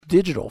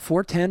Digital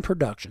 410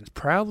 Productions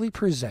proudly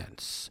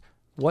presents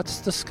What's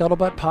the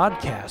Scuttlebutt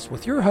Podcast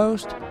with your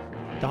host,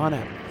 Don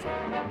Evans.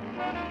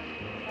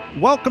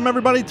 Welcome,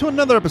 everybody, to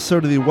another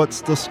episode of the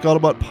What's the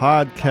Scuttlebutt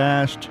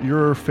Podcast,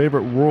 your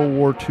favorite World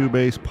War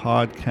II-based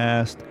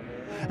podcast.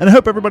 And I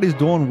hope everybody's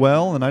doing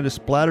well, and I just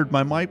splattered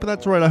my mic, but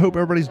that's all right. I hope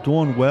everybody's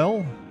doing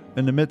well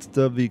in the midst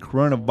of the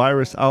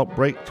coronavirus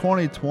outbreak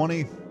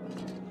 2020.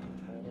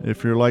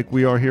 If you're like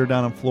we are here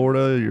down in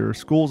Florida, your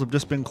schools have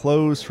just been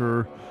closed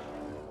for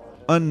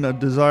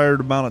undesired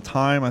amount of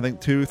time, I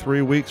think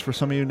 2-3 weeks for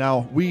some of you.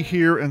 Now, we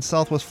here in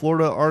Southwest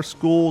Florida, our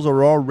schools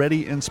are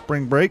already in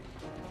spring break.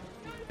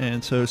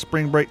 And so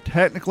spring break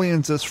technically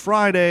ends this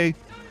Friday.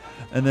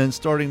 And then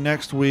starting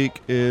next week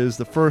is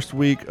the first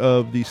week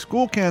of the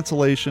school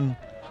cancellation.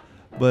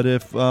 But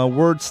if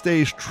word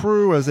stays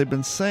true, as they've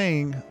been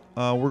saying,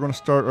 we're going to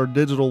start our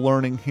digital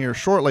learning here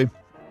shortly.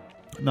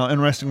 Now,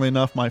 interestingly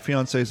enough, my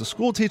fiance is a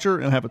school teacher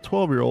and I have a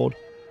 12-year-old.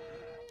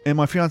 And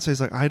my fiance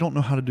is like, I don't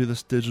know how to do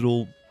this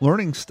digital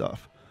learning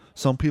stuff.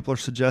 Some people are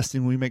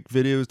suggesting we make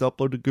videos to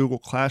upload to Google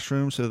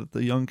Classroom so that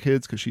the young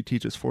kids, because she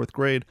teaches 4th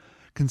grade,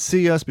 can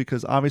see us,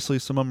 because obviously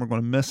some of them are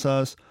going to miss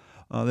us.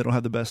 They don't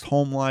have the best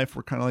home life.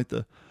 We're kind of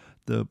like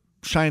the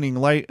shining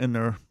light in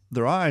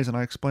their eyes. And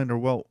I explained to her,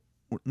 well,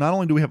 not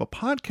only do we have a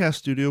podcast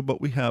studio, but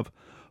we have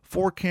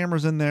 4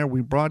 cameras in there.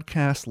 We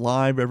broadcast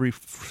live every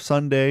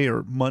Sunday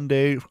or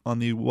Monday on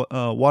the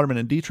Waterman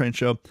and D-Train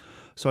show.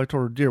 So I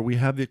told her, dear, we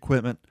have the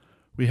equipment.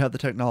 We have the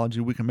technology.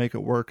 We can make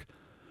it work.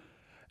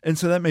 And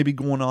so that may be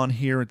going on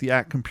here at the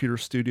Act Computer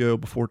Studio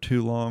before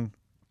too long.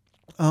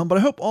 But I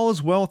hope all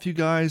is well with you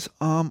guys.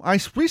 I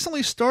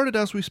recently started,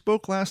 as we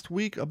spoke last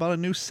week, about a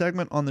new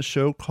segment on the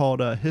show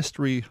called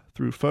History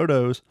Through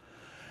Photos.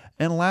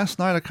 And last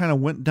night I kind of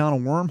went down a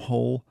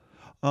wormhole.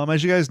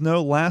 As you guys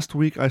know, last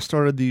week I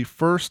started the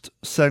first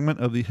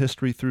segment of the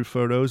History Through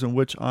Photos, in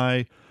which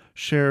I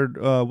shared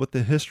with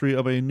the history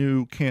of a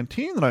new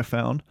canteen that I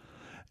found.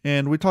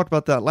 And we talked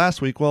about that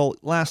last week. Well,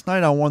 last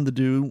night I wanted to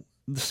do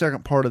the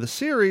second part of the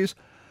series,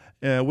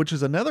 which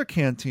is another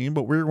canteen,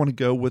 but we're going to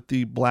go with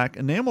the black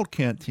enameled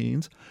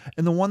canteens.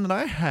 And the one that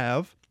I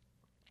have,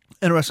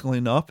 interestingly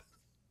enough,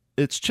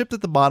 it's chipped at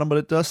the bottom, but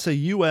it does say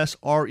US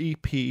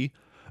REP,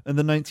 and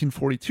the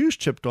 1942 is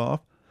chipped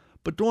off.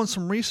 But doing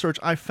some research,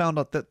 I found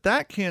out that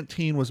that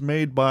canteen was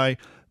made by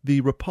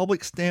the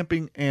Republic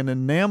Stamping and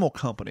Enamel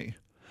Company.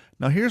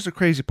 Now, here's the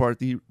crazy part.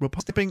 The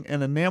Republic Stamping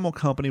and Enamel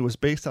Company was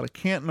based out of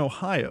Canton,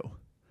 Ohio.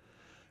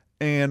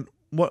 And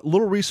what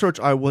little research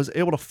I was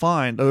able to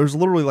find, there's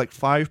literally like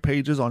 5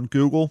 pages on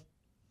Google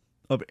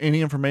of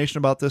any information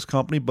about this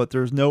company, but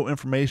there's no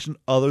information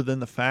other than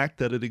the fact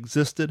that it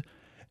existed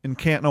in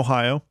Canton,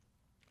 Ohio.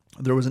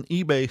 There was an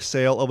eBay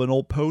sale of an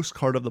old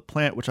postcard of the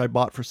plant, which I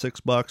bought for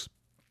 $6.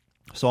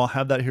 So I'll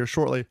have that here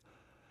shortly.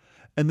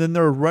 And then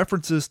there are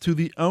references to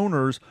the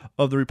owners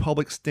of the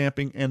Republic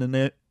Stamping and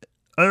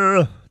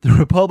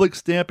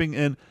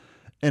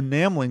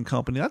Enameling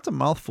Company. That's a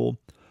mouthful.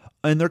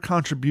 And their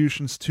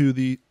contributions to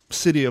the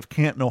city of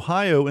Canton,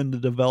 Ohio, in the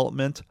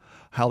development,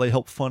 how they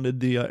helped funded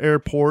the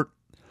airport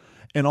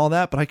and all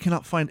that. But I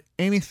cannot find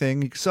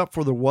anything except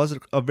for there was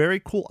a very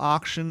cool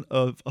auction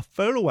of a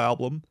photo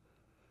album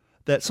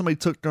that somebody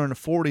took during the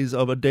 40s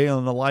of a day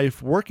on the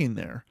life working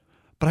there.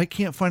 But I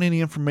can't find any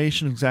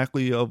information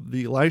exactly of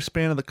the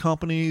lifespan of the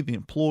company, the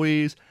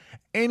employees,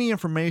 any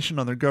information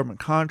on their government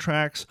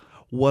contracts,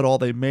 what all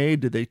they made.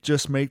 Did they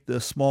just make the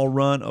small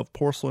run of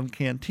porcelain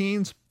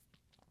canteens?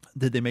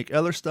 Did they make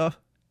other stuff?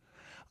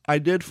 I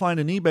did find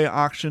an eBay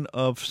auction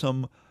of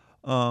some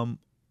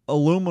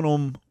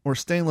aluminum or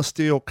stainless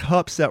steel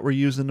cups that were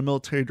used in the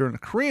military during the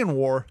Korean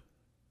War,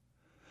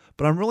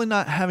 but I'm really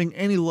not having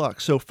any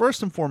luck. So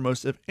first and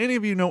foremost, if any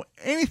of you know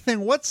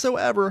anything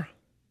whatsoever,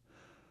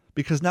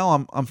 because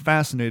now I'm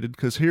fascinated,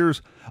 because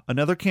here's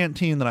another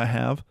canteen that I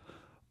have.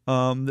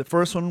 The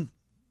first one,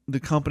 the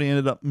company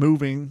ended up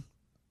moving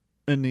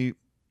in the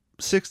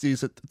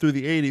 60s through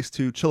the 80s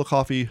to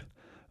Chillicothe,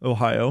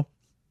 Ohio.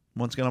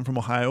 Once again, I'm from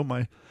Ohio.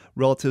 My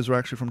relatives are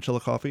actually from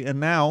Chillicothe. And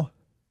now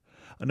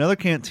another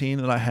canteen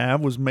that I have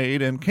was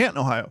made in Canton,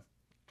 Ohio.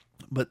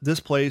 But this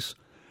place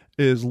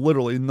is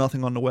literally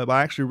nothing on the web.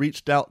 I actually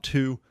reached out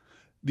to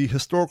the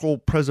historical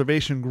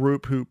preservation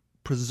group who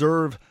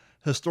preserve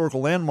historical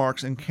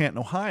landmarks in Canton,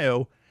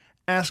 Ohio,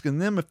 asking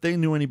them if they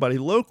knew anybody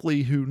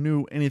locally who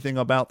knew anything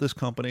about this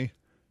company.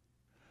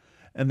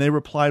 And they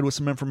replied with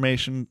some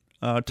information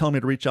telling me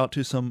to reach out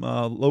to some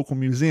local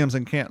museums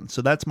in Canton.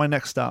 So that's my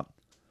next stop,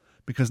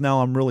 because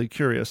now I'm really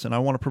curious and I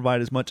want to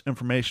provide as much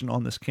information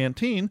on this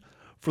canteen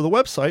for the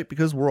website,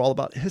 because we're all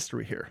about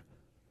history here.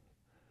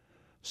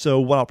 So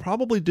what I'll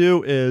probably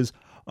do is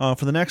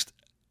for the next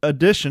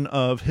edition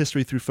of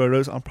History Through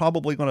Photos, I'm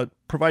probably going to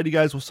provide you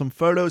guys with some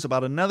photos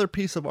about another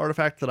piece of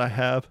artifact that I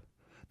have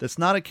that's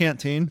not a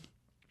canteen.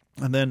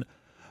 And then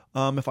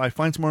if I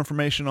find some more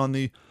information on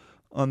the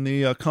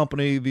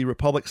company, the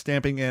Republic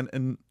Stamping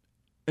and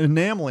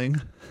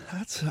Enameling,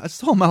 that's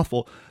still a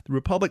mouthful. The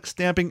Republic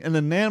Stamping and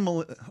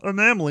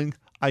Enameling,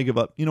 I give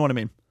up. You know what I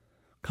mean.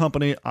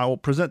 Company, I will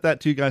present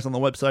that to you guys on the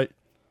website.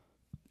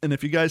 And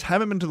if you guys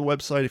haven't been to the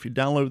website, if you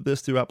download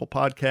this through Apple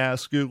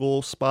Podcasts,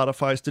 Google,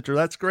 Spotify, Stitcher,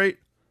 that's great.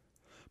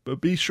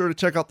 But be sure to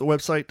check out the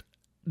website,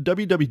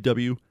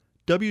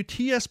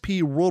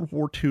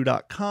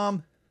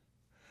 www.wtspworldwar2.com.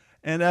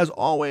 And as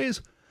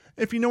always,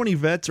 if you know any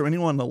vets or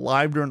anyone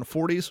alive during the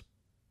 40s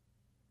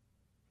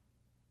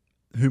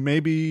who may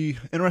be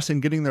interested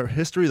in getting their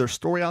history, their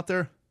story out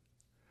there,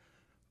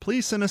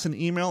 please send us an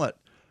email at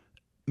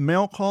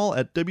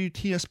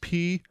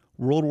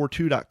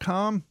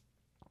mailcall@wtspworldwar2.com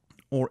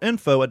or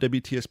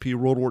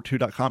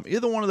info@wtspworldwar2.com.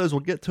 Either one of those will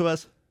get to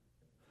us.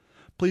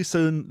 Please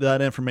send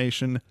that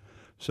information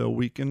so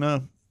we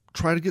can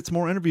try to get some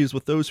more interviews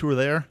with those who are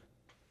there.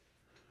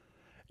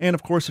 And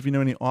of course, if you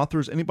know any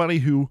authors, anybody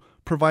who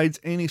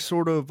provides any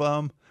sort of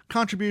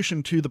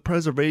contribution to the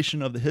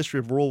preservation of the history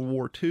of World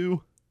War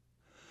II,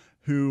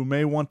 who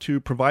may want to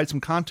provide some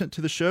content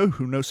to the show,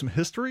 who know some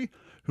history,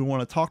 who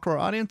want to talk to our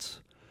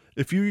audience.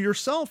 If you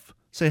yourself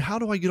say, how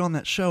do I get on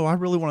that show? I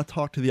really want to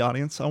talk to the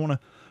audience. I want to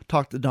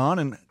talk to Don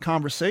and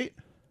conversate.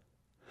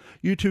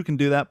 You too can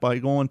do that by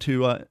going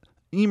to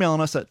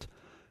emailing us at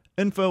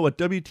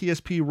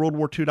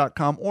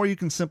info@wtspworldwar2.com, or you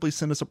can simply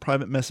send us a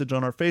private message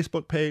on our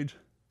Facebook page.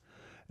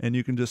 And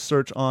you can just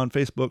search on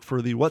Facebook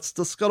for the What's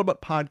the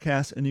Scuttlebutt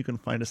podcast, and you can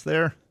find us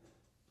there.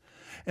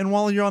 And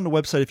while you're on the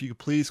website, if you could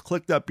please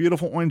click that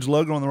beautiful orange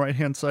logo on the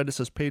right-hand side that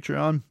says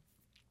Patreon.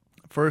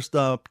 First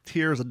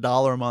tier is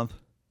 $1 a month.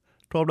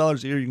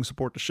 $12 a year, you can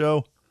support the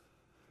show.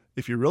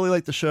 If you really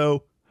like the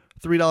show,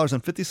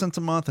 $3.50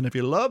 a month. And if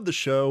you love the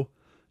show,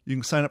 you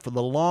can sign up for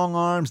the Long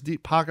Arms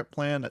Deep Pocket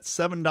plan at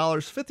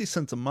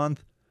 $7.50 a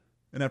month.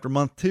 And after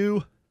month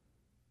 2,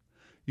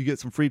 you get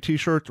some free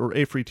t-shirts, or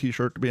a free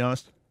t-shirt, to be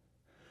honest.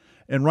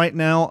 And right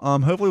now,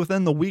 hopefully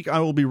within the week, I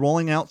will be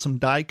rolling out some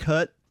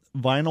die-cut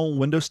vinyl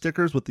window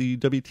stickers with the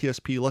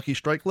WTSP Lucky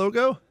Strike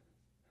logo.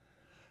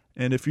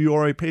 And if you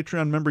are a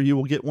Patreon member, you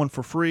will get one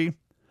for free.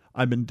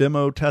 I've been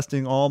demo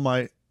testing all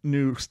my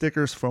new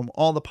stickers from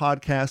all the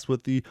podcasts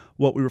with the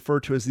what we refer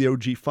to as the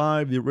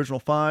OG5, the original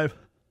 5.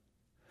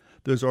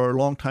 Those are our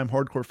longtime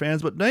hardcore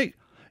fans. But hey,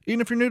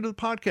 even if you're new to the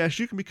podcast,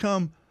 you can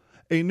become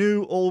a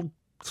new old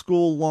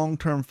school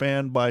long-term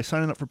fan by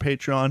signing up for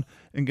Patreon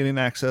and getting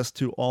access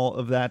to all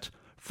of that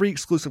free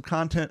exclusive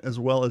content, as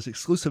well as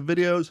exclusive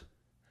videos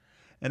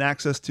and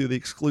access to the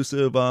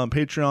exclusive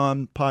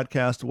Patreon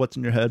podcast, What's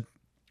in Your Head.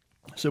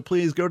 So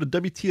please go to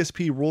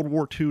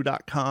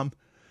WTSPWorldWar2.com,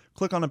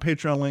 click on the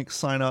Patreon link,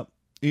 sign up.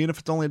 Even if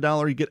it's only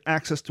 $1, you get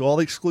access to all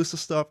the exclusive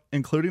stuff,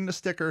 including the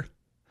sticker,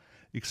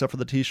 except for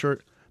the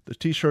t-shirt. The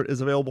t-shirt is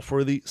available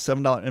for the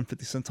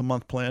 $7.50 a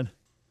month plan.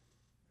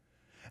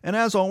 And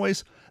as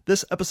always,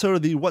 this episode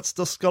of the What's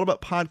the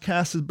Scuttlebutt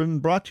podcast has been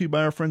brought to you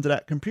by our friends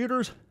at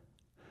Computers.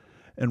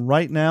 And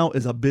right now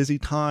is a busy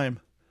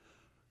time.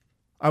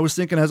 I was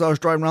thinking as I was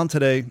driving around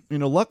today,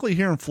 luckily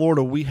here in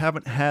Florida, we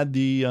haven't had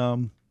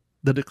the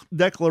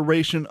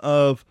declaration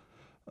of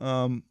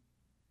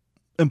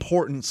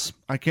importance.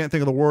 I can't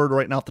think of the word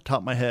right now off the top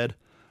of my head.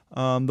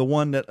 The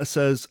one that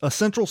says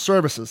essential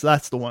services,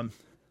 that's the one.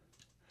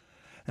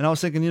 And I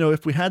was thinking,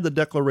 if we had the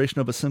declaration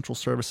of essential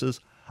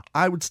services,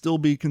 I would still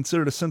be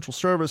considered essential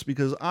service,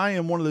 because I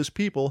am one of those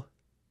people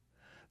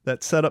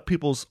that set up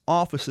people's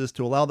offices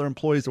to allow their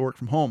employees to work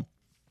from home.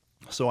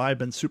 So I've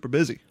been super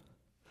busy.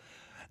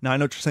 Now I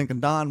know what you're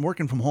thinking, Don,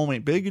 working from home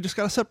ain't big. You just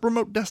got to set up a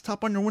remote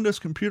desktop on your Windows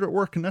computer at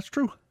work, and that's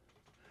true.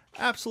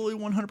 Absolutely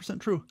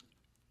 100% true.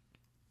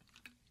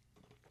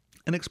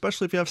 And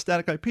especially if you have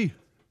static IP. If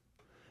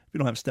you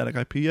don't have static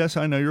IP, yes,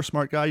 I know you're a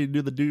smart guy. You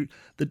do the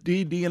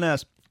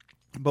DDNS.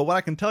 But what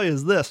I can tell you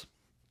is this.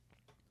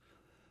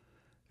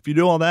 If you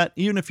do all that,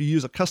 even if you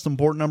use a custom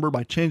port number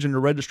by changing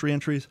your registry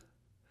entries,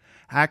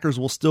 hackers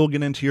will still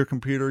get into your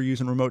computer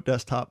using remote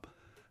desktop.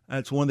 And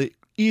it's one of the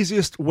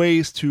easiest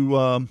ways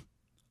to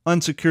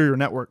unsecure your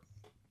network.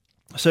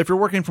 So if you're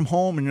working from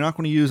home and you're not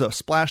going to use a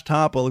splash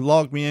top or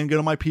log me in, get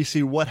on my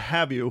PC, what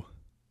have you,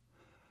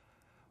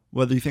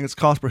 whether you think it's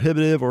cost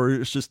prohibitive or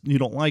it's just you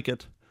don't like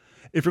it,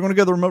 if you're going to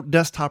go the remote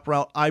desktop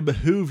route, I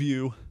behoove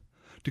you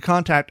to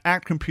contact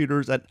ACT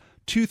Computers at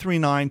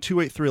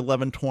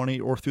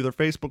 239-283-1120 or through their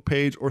Facebook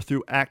page or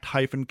through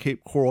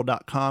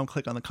act-capecoral.com.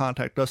 Click on the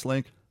Contact Us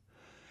link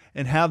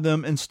and have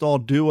them install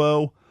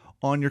Duo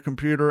on your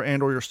computer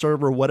and or your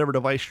server, whatever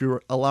device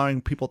you're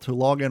allowing people to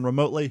log in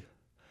remotely.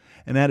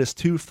 And that is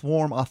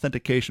two-form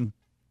authentication.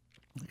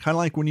 Kind of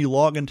like when you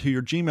log into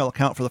your Gmail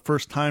account for the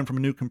first time from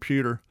a new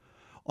computer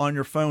on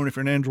your phone. If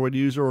you're an Android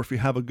user or if you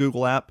have a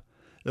Google app,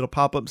 it'll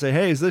pop up and say,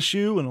 hey, is this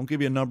you? And it'll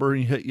give you a number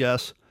and you hit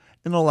yes,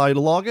 and it'll allow you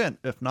to log in.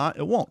 If not,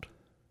 it won't.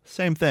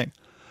 Same thing.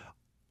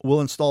 We'll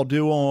install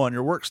Duo on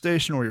your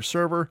workstation or your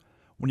server.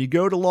 When you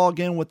go to log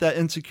in with that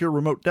insecure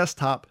remote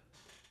desktop,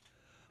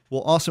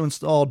 we'll also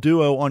install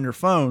Duo on your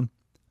phone.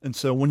 And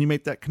so when you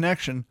make that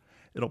connection,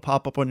 it'll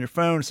pop up on your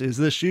phone and say, is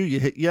this you? You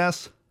hit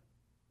yes.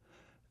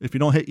 If you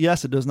don't hit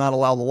yes, it does not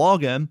allow the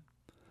login.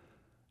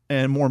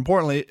 And more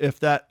importantly, if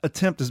that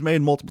attempt is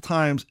made multiple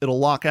times, it'll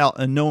lock out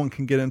and no one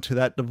can get into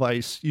that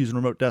device using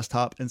remote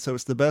desktop. And so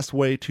it's the best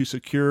way to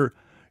secure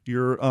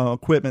your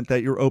equipment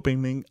that you're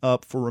opening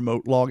up for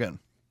remote login.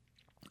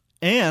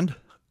 And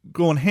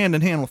going hand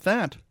in hand with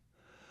that,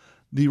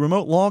 the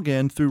remote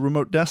login through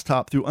remote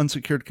desktop through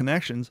unsecured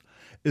connections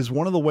is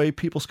one of the way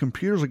people's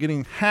computers are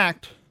getting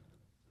hacked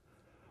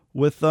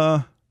with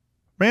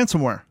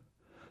ransomware.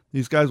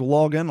 These guys will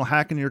log in, will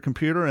hack into your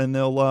computer, and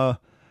they'll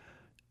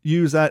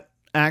use that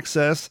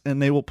access,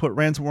 and they will put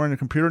ransomware in your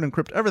computer and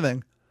encrypt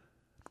everything.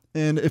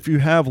 And if you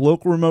have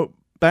local remote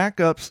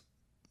backups,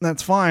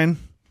 that's fine,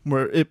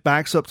 where it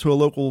backs up to a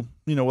local,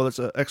 whether it's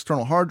an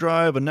external hard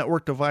drive, a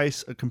network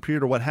device, a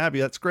computer, what have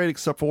you. That's great,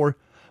 except for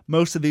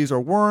most of these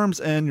are worms,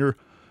 and your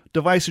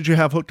devices you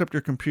have hooked up to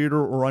your computer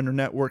or on your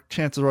network,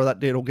 chances are that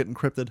data will get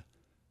encrypted.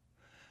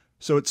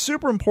 So it's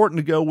super important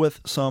to go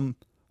with some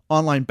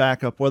online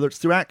backup, whether it's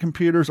through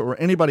 @computers or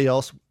anybody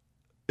else.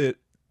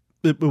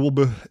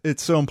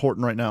 It's so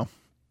important right now.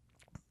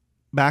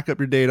 Back up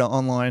your data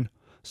online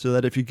so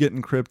that if you get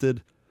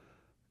encrypted,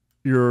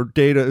 your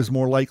data is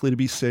more likely to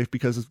be safe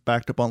because it's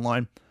backed up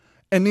online.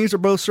 And these are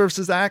both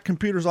services that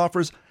 @computers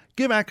offers.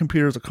 Give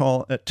 @computers a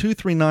call at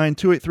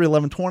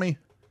 239-283-1120.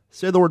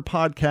 Say the word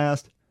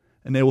podcast,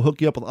 and they will hook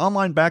you up with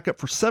online backup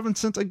for 7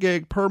 cents a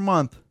gig per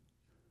month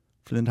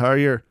for the entire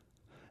year.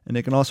 And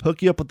they can also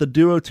hook you up with the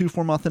Duo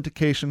 2-form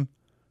authentication.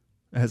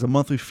 It has a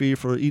monthly fee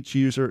for each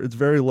user. It's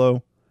very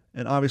low.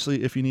 And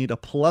obviously, if you need a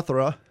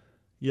plethora,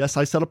 yes,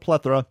 I said a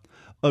plethora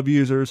of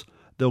users,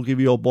 they'll give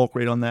you a bulk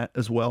rate on that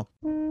as well.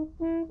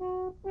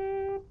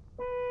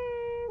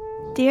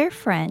 Dear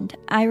friend,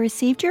 I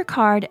received your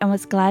card and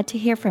was glad to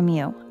hear from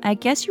you. I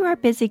guess you are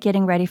busy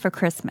getting ready for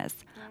Christmas.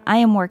 I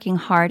am working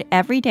hard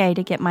every day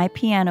to get my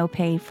piano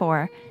paid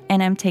for,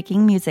 and I'm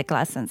taking music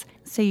lessons,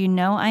 so you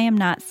know I am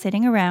not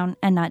sitting around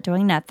and not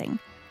doing nothing.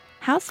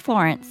 How's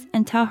Florence?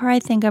 And tell her I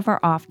think of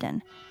her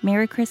often.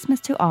 Merry Christmas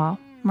to all,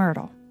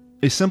 Myrtle.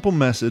 A simple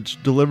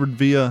message delivered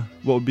via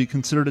what would be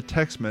considered a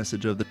text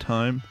message of the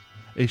time,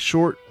 a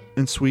short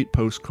and sweet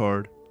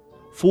postcard,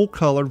 full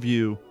color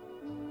view,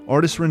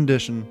 artist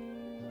rendition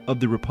of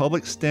the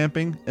Republic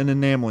Stamping and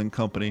Enameling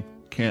Company,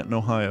 Canton,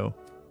 Ohio.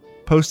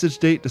 Postage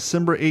date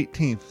December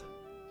 18th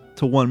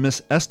to one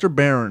Miss Esther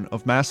Barron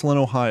of Massillon,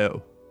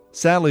 Ohio.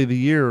 Sadly, the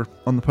year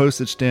on the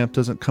postage stamp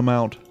doesn't come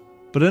out,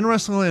 but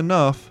interestingly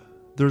enough,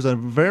 there's a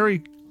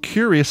very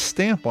curious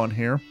stamp on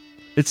here.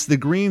 It's the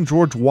green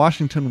George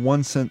Washington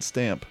 1-cent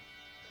stamp.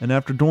 And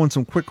after doing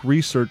some quick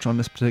research on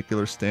this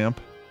particular stamp,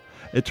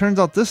 it turns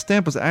out this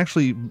stamp was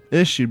actually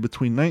issued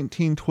between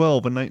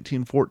 1912 and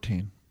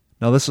 1914.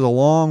 Now this is a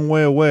long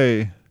way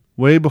away,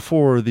 way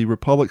before the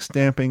Republic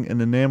Stamping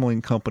and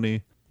Enameling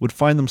Company would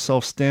find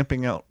themselves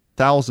stamping out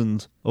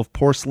thousands of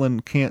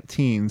porcelain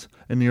canteens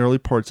in the early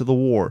parts of the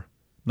war,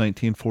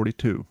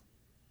 1942.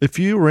 If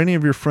you or any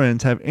of your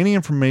friends have any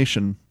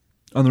information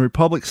on the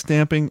Republic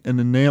Stamping and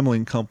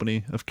Enameling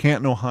Company of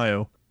Canton,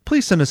 Ohio,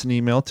 please send us an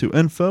email to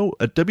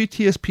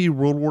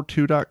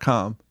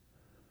info@wtspworldwar2.com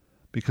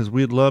because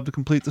we'd love to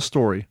complete the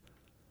story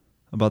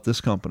about this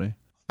company.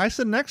 I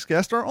said next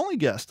guest, our only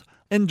guest,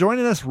 and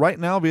joining us right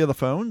now via the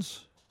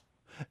phones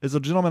is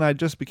a gentleman I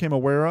just became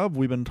aware of.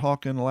 We've been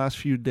talking the last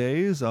few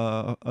days.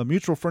 A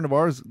mutual friend of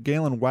ours,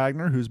 Galen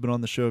Wagner, who's been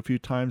on the show a few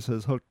times,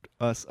 has hooked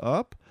us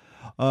up.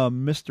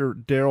 Mr.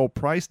 Daryl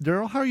Price.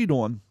 Daryl, how are you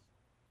doing?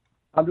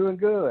 I'm doing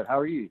good. How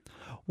are you?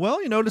 Well,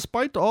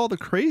 despite all the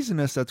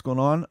craziness that's going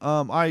on,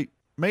 I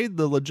made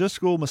the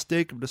logistical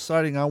mistake of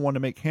deciding I wanted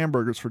to make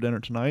hamburgers for dinner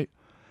tonight.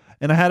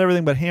 And I had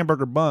everything but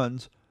hamburger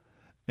buns.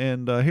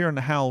 And here in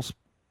the house,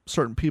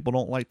 certain people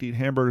don't like to eat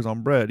hamburgers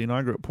on bread.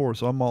 I grew up poor,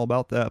 so I'm all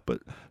about that.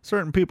 But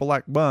certain people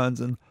like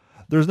buns, and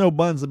there's no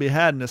buns to be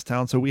had in this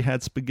town, so we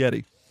had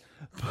spaghetti.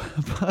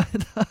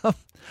 But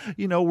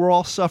we're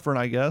all suffering,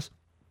 I guess.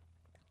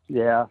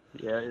 Yeah.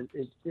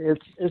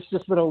 It's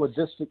just been a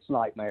logistics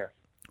nightmare.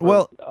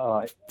 Well,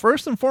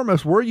 first and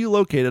foremost, where are you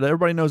located?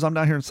 Everybody knows I'm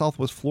down here in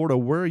Southwest Florida.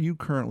 Where are you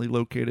currently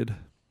located?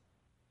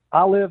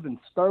 I live in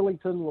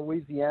Sterlington,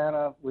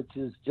 Louisiana, which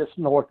is just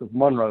north of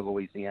Monroe,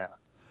 Louisiana.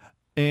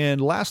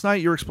 And last night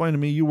you were explaining to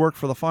me you work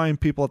for the fine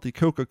people at the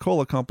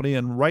Coca-Cola Company,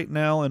 and right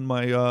now in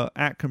my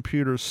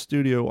 @computers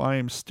studio, I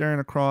am staring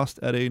across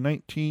at a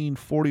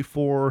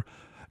 1944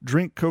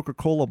 drink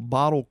Coca-Cola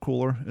bottle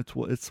cooler.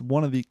 It's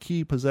one of the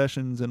key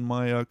possessions in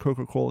my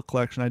Coca-Cola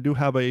collection. I do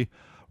have a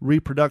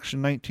reproduction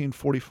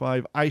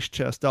 1945 ice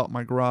chest out in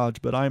my garage,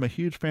 but I'm a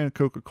huge fan of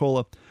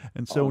Coca-Cola.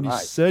 And so when you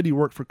said you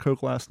worked for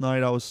Coke last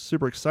night, I was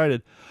super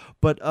excited.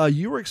 But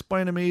you were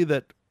explaining to me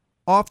that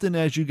often,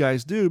 as you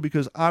guys do,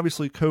 because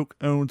obviously Coke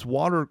owns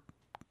water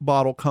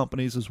bottle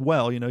companies as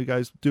well. You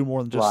guys do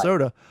more than just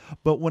soda.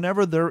 But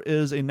whenever there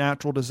is a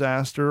natural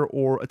disaster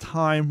or a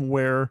time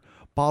where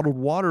bottled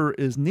water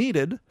is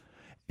needed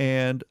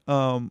and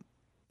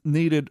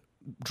needed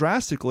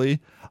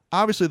drastically,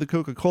 obviously the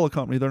Coca-Cola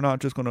Company, they're not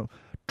just going to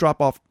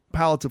drop off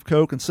pallets of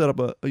Coke and set up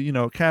a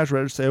cash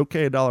register, say,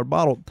 okay, $1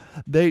 bottle.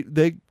 They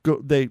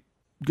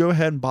go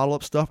ahead and bottle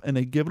up stuff and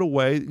they give it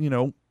away,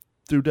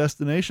 through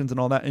destinations and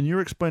all that. And you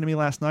were explaining to me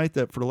last night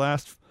that for the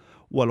last,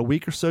 a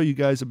week or so, you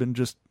guys have been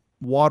just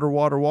water.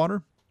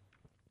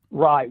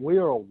 Right. We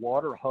are a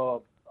water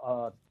hub,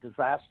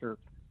 disaster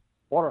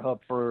water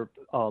hub for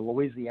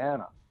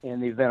Louisiana. in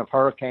the event of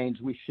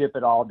hurricanes, we ship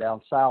it all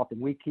down south,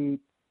 and we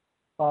keep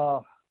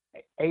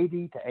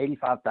 80 to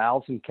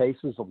 85,000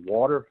 cases of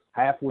water.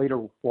 Half-liter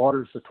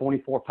water is the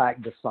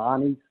 24-pack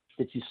Dasani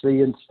that you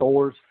see in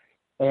stores.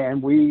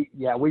 And we've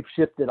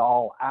shipped it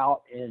all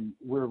out, and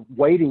we're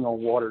waiting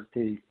on water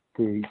to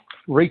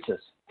reach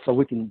us so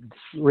we can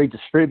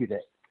redistribute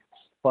it.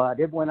 But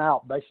it went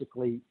out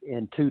basically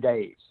in 2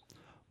 days.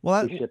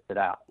 Well, we shipped it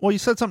out. Well, you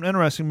said something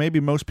interesting. Maybe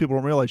most people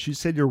don't realize. You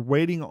said you're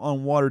waiting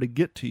on water to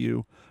get to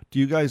you. Do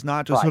you guys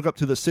not just hook up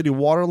to the city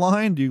water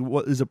line?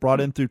 Is it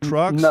brought in through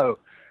trucks? No.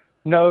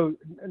 The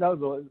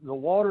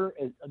water,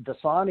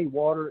 Dasani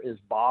water, is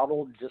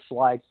bottled just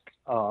like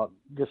a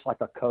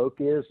Coke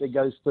is. It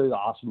goes through the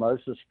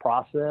osmosis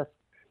process,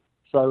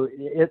 so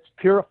it's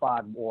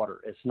purified water.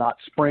 It's not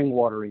spring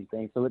water or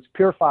anything. So it's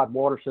purified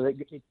water. So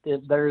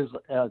there's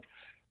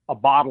a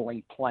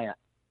bottling plant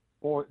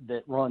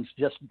that runs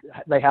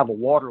they have a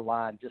water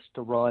line just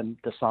to run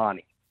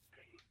Dasani.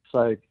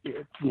 So,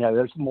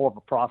 there's more of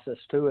a process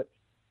to it.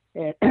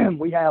 And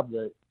we have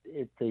the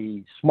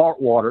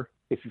Smart Water,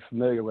 if you're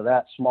familiar with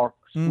that, Smart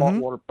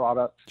Water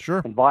product.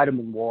 Sure. And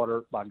Vitamin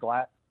Water by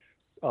Glass.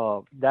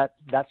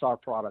 That's our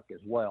product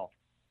as well.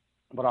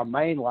 But our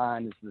main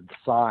line is the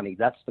Dasani.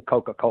 That's the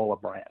Coca-Cola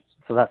brand.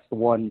 So that's the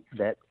one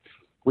that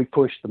we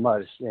push the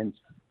most. And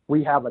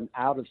we have an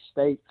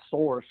out-of-state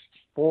source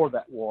for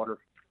that water,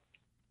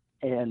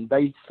 and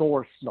they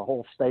source the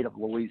whole state of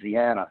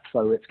Louisiana,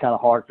 so it's kind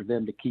of hard for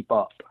them to keep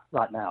up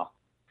right now.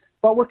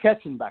 But we're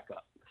catching back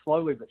up.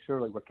 Slowly but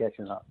surely, we're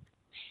catching up.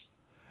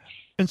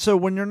 And so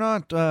when you're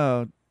not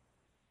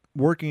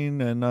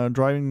working and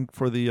driving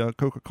for the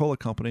Coca-Cola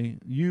company,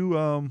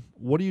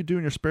 what do you do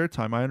in your spare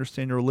time? I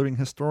understand you're a living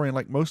historian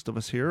like most of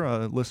us here,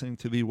 listening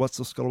to the What's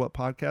the Scuttlebutt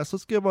podcast.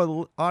 Let's give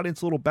our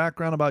audience a little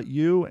background about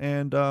you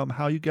and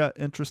how you got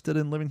interested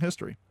in living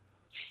history.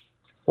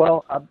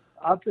 Well,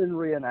 I've been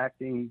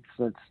reenacting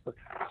since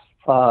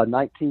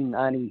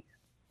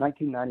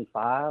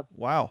 1995.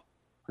 Wow.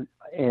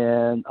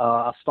 And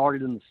I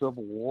started in the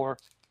Civil War,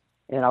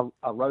 and I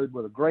rode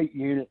with a great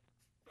unit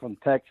from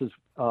Texas,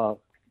 the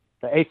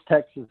 8th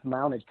Texas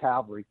Mounted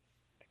Cavalry,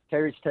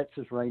 Terry's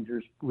Texas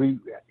Rangers. We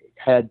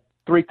had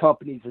 3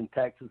 companies in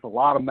Texas, a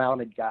lot of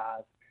mounted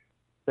guys.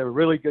 They were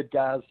really good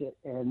guys.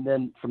 And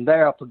then from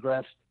there, I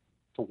progressed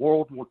to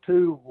World War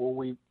II, where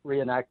we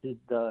reenacted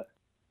the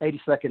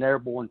 82nd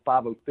Airborne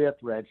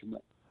 505th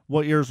Regiment.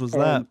 What years was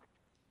that?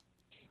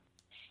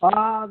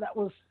 That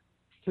was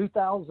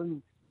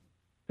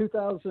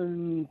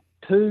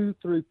 2002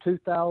 through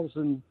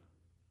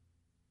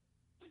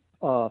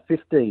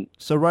 2015.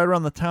 So right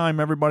around the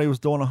time everybody was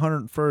doing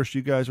 101st,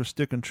 you guys were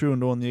sticking true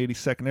and doing the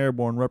 82nd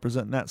Airborne,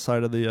 representing that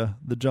side of the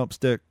jump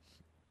stick.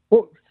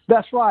 Well,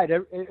 that's right.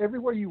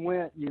 Everywhere you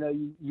went,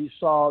 you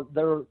saw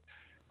there were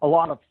a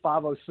lot of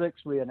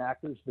 506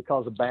 reenactors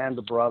because of Band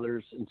of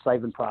Brothers and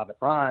Saving Private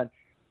Ryan.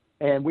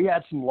 And we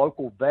had some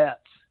local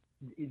vets.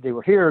 They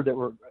were here that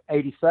were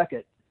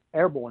 82nd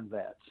Airborne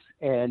vets.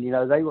 And,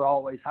 they were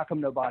always, how come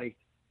nobody,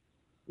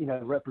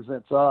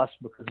 represents us?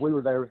 Because we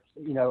were there,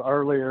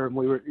 earlier, and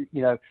we were,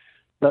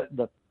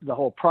 the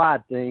whole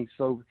pride thing.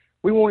 So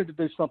we wanted to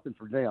do something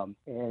for them.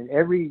 And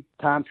every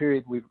time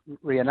period we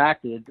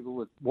reenacted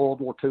with World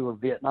War II or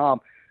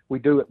Vietnam, we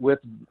do it with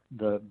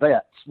the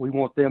vets. We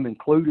want them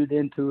included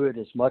into it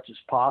as much as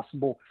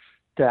possible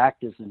to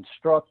act as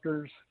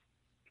instructors.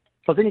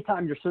 Because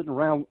anytime you're sitting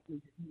around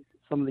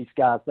some of these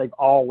guys, they've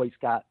always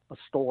got a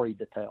story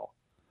to tell.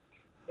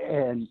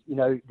 And,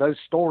 those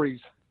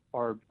stories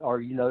are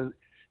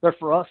they're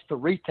for us to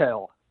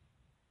retell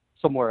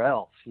somewhere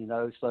else,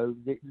 So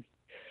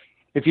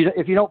if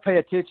you don't pay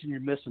attention,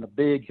 you're missing a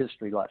big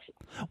history lesson.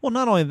 Well,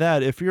 not only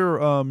that, if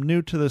you're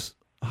new to this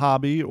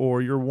hobby,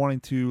 or you're wanting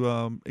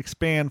to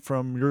expand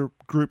from your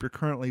group you're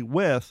currently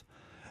with,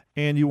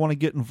 and you want to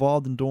get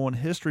involved in doing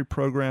history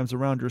programs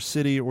around your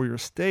city or your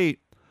state,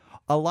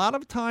 a lot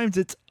of times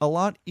it's a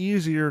lot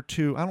easier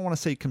to, I don't want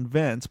to say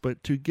convince,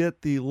 but to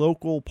get the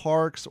local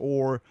parks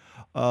or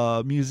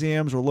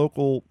museums or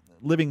local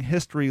living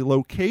history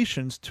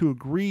locations to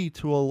agree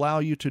to allow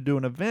you to do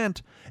an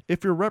event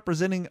if you're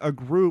representing a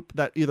group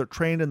that either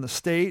trained in the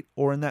state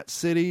or in that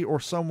city or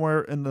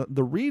somewhere in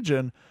the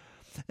region.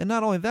 And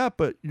not only that,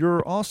 but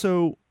you're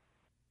also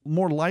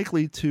more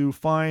likely to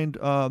find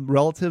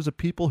relatives of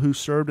people who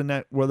served in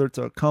that, whether it's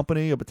a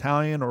company, a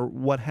battalion, or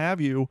what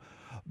have you,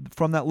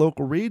 from that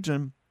local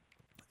region.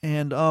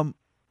 And I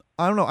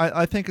don't know.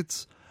 I think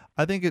it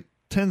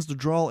tends to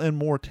draw in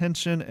more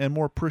attention and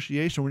more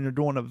appreciation when you're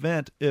doing an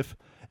event. If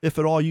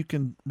at all you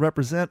can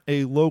represent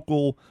a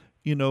local,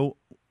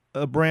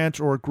 a branch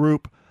or a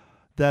group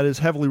that is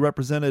heavily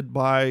represented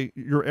by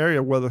your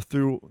area, whether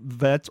through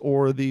vets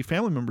or the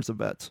family members of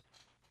vets.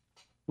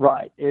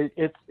 Right.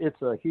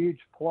 It's a huge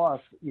plus,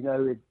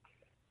 when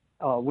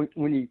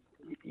you,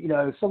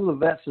 some of the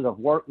vets that I've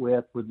worked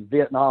with the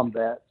Vietnam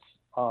vets,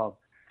 and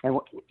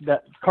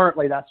that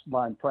currently that's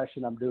my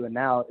impression I'm doing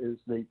now is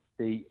the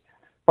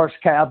 1st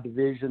Cav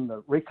Division,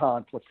 the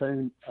recon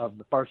platoon of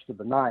the 1st of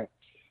the 9th,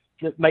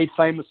 made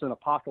famous in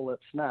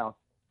Apocalypse Now.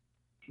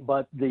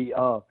 But the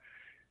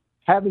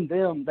having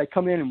them, they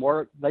come in and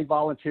work, they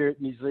volunteer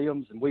at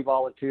museums and we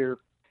volunteer,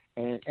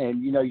 and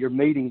you're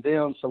meeting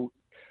them. So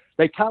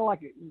they kind of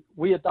like,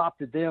 we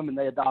adopted them and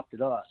they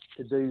adopted us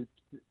to do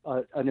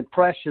an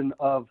impression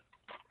of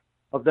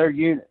their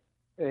unit.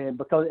 And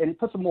it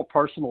puts a more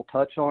personal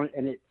touch on it,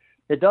 and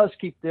it does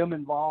keep them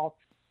involved,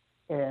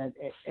 and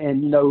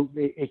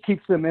it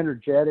keeps them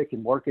energetic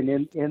and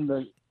working in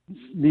the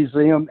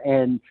museum.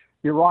 And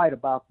you're right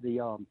about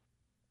the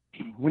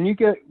when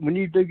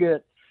you do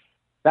get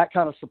that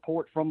kind of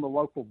support from the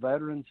local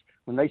veterans,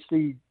 when they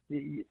see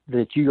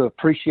that you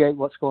appreciate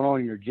what's going on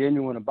and you're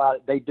genuine about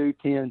it, they do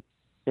tend.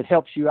 It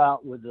helps you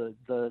out with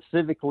the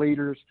civic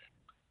leaders,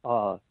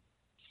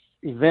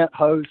 event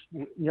hosts.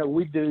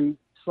 We do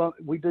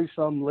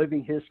some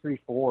living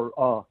history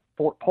for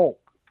Fort Polk,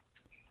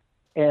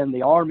 and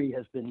the Army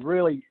has been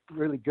really,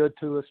 really good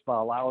to us by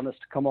allowing us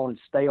to come on and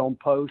stay on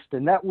post.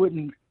 And that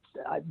wouldn't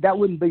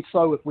be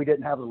so if we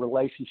didn't have a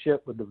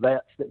relationship with the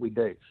vets that we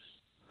do.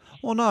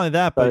 Well, not only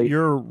that, but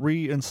you're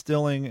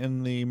reinstilling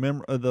in the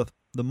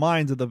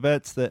minds of the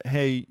vets that,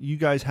 hey, you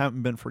guys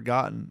haven't been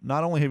forgotten.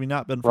 Not only have you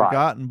not been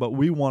forgotten, but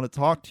we want to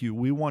talk to you.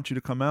 We want you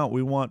to come out.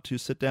 We want to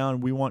sit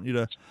down. We want you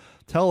to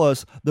tell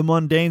us the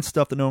mundane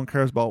stuff that no one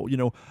cares about.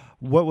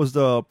 What was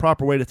the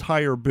proper way to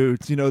tie your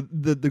boots?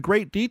 The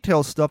great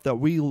detailed stuff that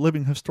we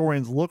living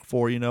historians look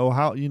for.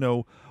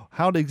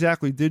 How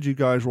exactly did you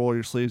guys roll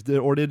your sleeves?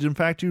 Or did in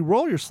fact you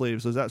roll your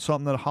sleeves? Is that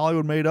something that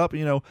Hollywood made up?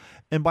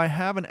 And by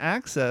having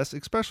access,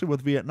 especially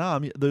with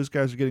Vietnam, those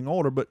guys are getting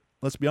older, but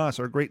let's be honest,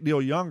 are a great deal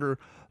younger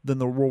than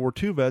the World War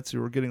II vets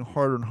who are getting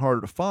harder and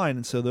harder to find.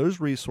 And so those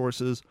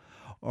resources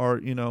are,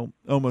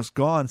 almost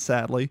gone,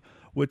 sadly,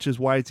 which is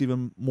why it's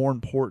even more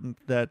important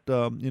that,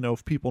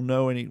 if people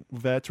know any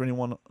vets or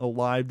anyone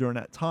alive during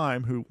that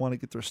time who want to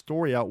get their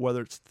story out,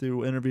 whether it's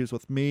through interviews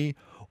with me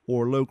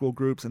or local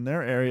groups in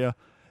their area,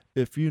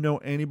 if you know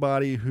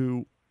anybody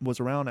who was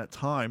around that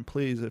time,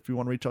 please, if you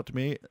want to reach out to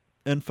me,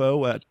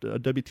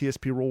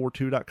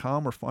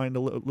 info@WTSPWorldWar2.com, or find a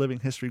living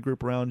history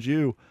group around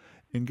you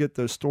and get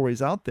those stories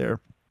out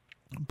there.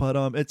 But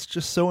it's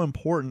just so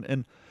important.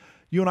 And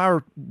you and I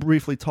were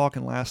briefly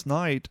talking last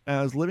night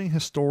as living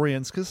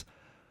historians, because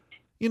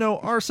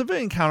our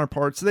civilian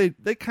counterparts, they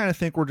kind of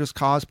think we're just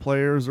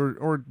cosplayers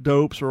or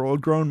dopes or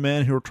grown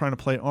men who are trying to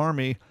play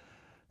Army.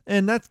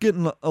 And that's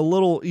getting a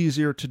little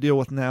easier to deal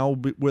with now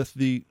with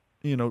the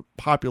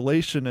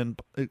population and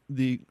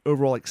the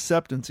overall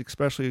acceptance,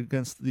 especially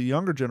against the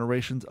younger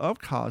generations of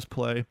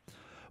cosplay.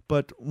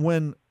 But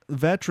when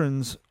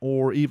veterans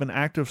or even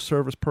active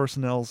service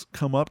personnel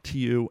come up to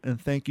you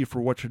and thank you for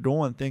what you're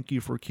doing, thank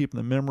you for keeping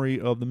the memory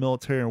of the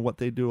military and what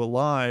they do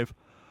alive,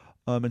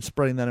 and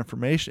spreading that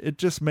information, it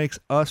just makes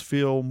us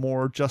feel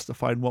more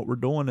justified in what we're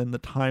doing and the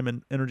time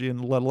and energy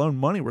and let alone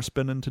money we're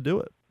spending to do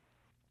it.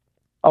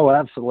 Oh,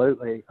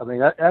 absolutely. I mean,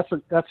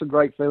 that's a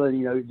great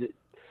feeling,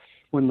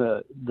 when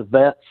the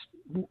vets,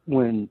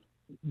 when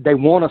they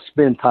want to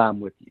spend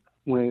time with you,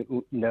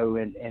 and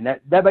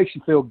that makes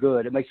you feel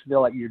good. It makes you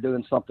feel like you're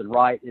doing something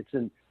right. It's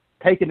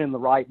taken in the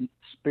right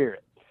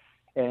spirit.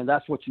 And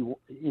that's what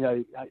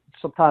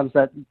sometimes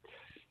that's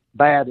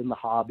bad in the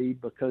hobby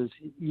because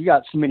you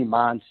got so many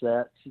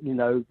mindsets,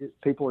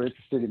 people are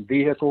interested in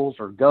vehicles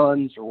or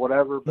guns or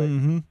whatever, but,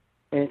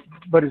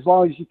 but as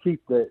long as you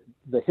keep the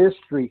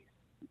history,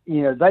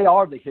 they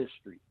are the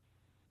history.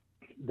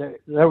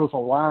 There was a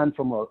line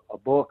from a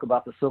book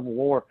about the Civil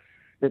War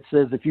that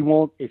says, if you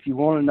want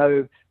to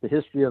know the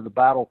history of the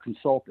battle,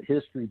 consult the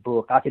history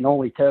book. I can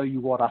only tell you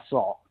what I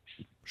saw.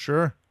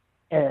 Sure.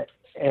 And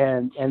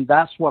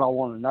that's what I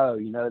want to know.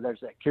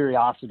 There's that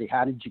curiosity.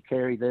 How did you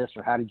carry this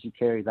or how did you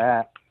carry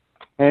that?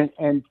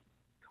 And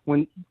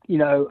when,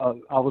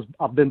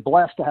 I've been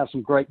blessed to have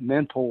some great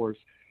mentors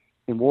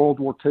in World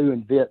War II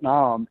and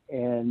Vietnam,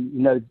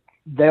 and,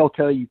 they'll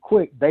tell you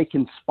quick, they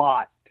can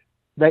spot,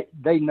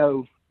 they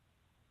know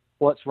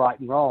what's right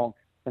and wrong,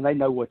 and they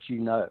know what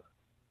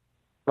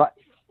right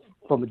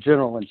from a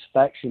general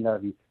inspection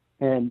of you.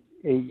 And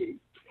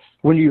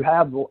when you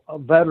have a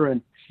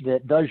veteran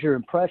that does your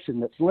impression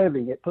that's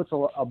living, it puts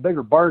a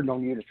bigger burden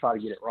on you to try to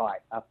get it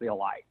right, I feel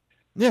like.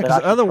 Yeah,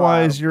 because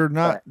otherwise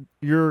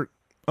you're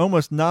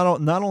almost not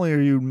only are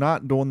you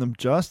not doing them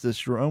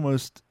justice,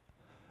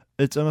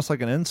 it's almost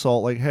like an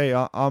insult. Like, hey,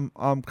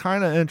 I'm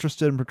kind of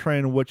interested in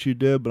portraying what you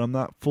did, but I'm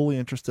not fully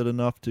interested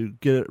enough to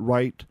get it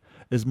right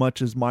as much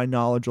as my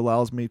knowledge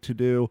allows me to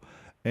do,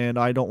 and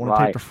I don't want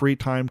to take the free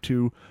time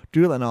to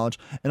do that knowledge.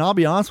 And I'll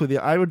be honest with you,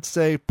 I would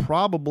say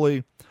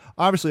probably,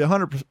 obviously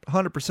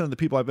 100% of the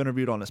people I've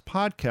interviewed on this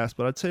podcast,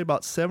 but I'd say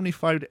about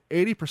 75 to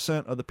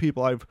 80% of the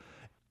people I've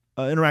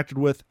interacted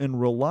with in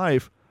real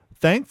life,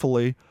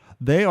 thankfully,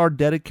 they are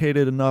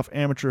dedicated enough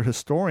amateur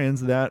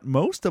historians that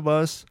most of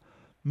our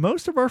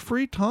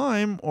free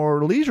time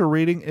or leisure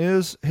reading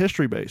is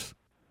history based.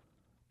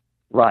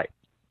 Right.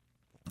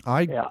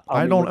 I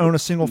don't own a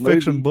single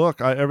fiction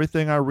book.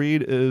 Everything I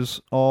read is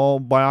all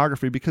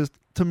biography, because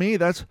to me,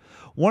 that's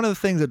one of the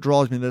things that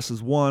draws me to this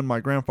is, one, my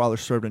grandfather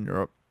served in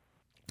Europe.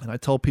 And I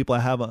tell people I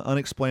have an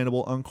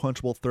unexplainable,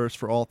 unquenchable thirst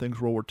for all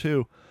things World War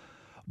II.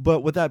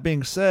 But with that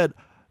being said,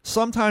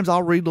 sometimes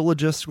I'll read the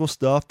logistical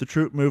stuff, the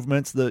troop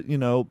movements,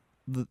 the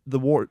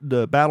war,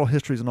 the battle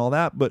histories and all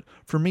that. But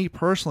for me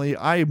personally,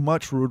 I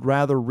much would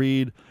rather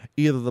read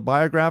either the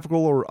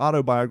biographical or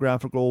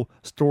autobiographical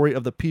story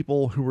of the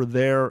people who were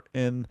there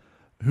and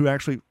who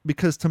actually,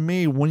 because to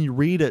me, when you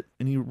read it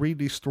and you read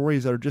these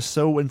stories that are just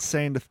so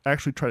insane to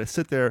actually try to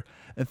sit there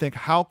and think,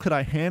 how could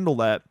I handle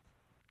that?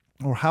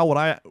 Or how would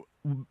I,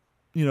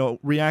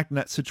 react in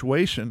that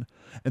situation?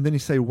 And then you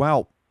say,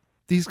 wow,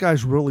 these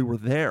guys really were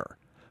there.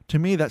 To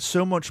me, that's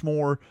so much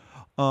more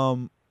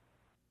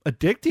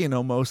addicting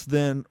almost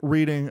than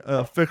reading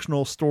a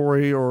fictional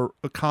story or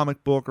a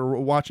comic book or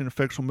watching a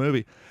fictional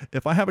movie.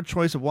 If I have a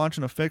choice of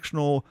watching a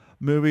fictional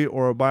movie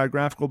or a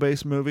biographical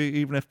based movie,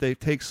 even if they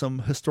take some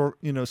historic,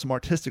 some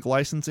artistic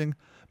licensing,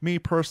 me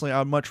personally,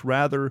 I'd much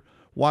rather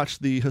watch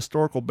the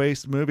historical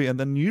based movie. And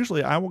then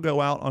usually I will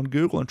go out on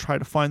Google and try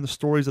to find the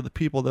stories of the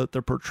people that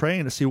they're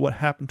portraying to see what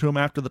happened to them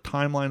after the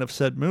timeline of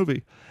said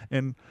movie.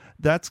 And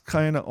that's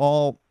kind of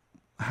all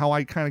how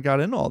I kind of got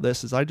into all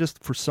this, is I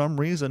just, for some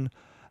reason,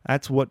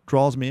 that's what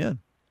draws me in.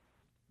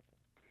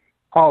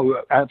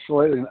 Oh,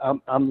 absolutely.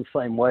 I'm the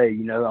same way.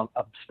 I'm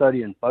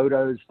studying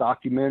photos,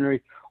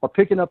 documentary, or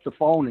picking up the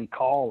phone and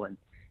calling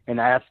and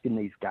asking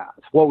these guys,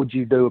 what would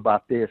you do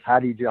about this? How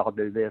did y'all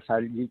do this? How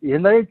did you?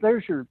 And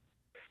there's your,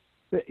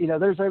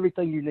 there's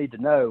everything you need to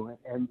know.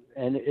 And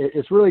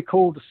it's really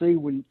cool to see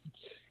when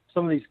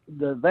some of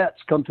the vets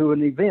come to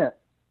an event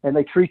and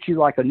they treat you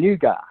like a new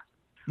guy.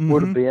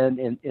 Would have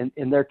been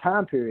in their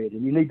time period,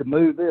 and you need to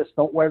move this,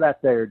 don't wear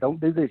that there, don't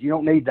do this, you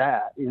don't need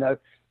that.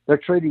 They're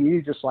treating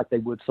you just like they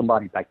would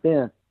somebody back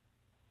then,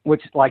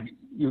 which, like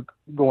you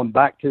going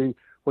back to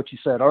what you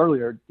said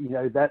earlier,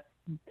 that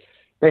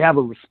they have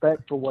a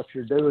respect for what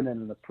you're doing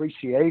and an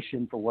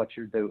appreciation for what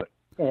you're doing,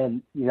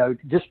 and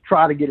just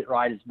try to get it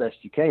right as best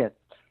you can.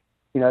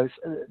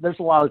 There's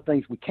a lot of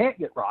things we can't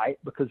get right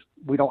because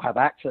we don't have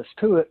access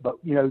to it, but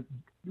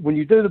when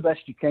you do the best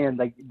you can,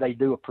 they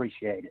do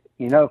appreciate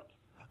it.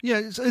 Yeah,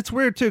 it's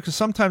weird, too, because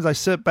sometimes I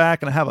sit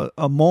back and I have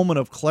a moment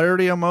of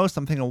clarity almost.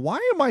 I'm thinking, why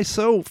am I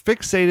so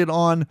fixated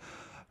on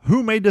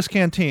who made this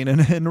canteen? And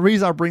the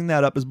reason I bring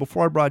that up is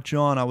before I brought you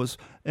on, I was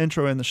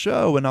introing the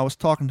show, and I was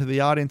talking to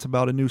the audience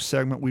about a new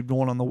segment we've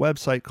done on the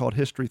website called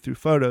History Through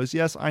Photos.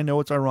 Yes, I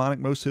know it's ironic.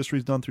 Most history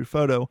is done through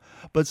photo.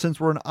 But since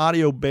we're an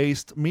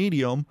audio-based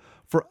medium,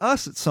 for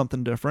us it's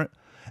something different.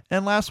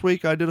 And last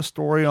week I did a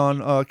story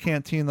on a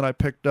canteen that I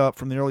picked up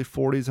from the early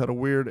 40s, had a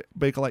weird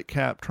Bakelite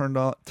cap, turned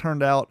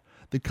out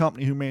the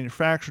company who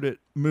manufactured it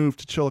moved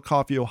to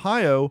Chillicothe,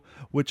 Ohio,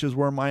 which is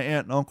where my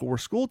aunt and uncle were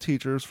school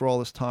teachers for all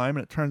this time.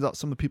 And it turns out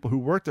some of the people who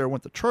worked there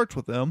went to church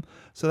with them.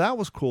 So that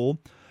was cool.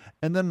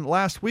 And then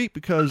last week,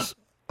 because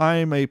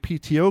I'm a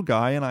PTO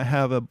guy and I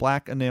have a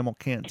black enamel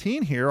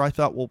canteen here, I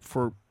thought, well,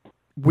 for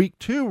week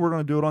 2, we're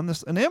going to do it on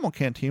this enamel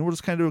canteen. We'll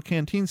just kind of do a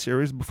canteen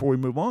series before we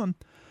move on.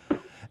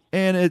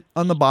 And it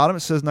on the bottom,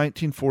 it says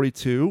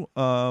 1942,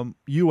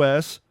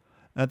 U.S.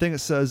 I think it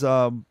says...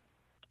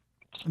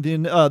 The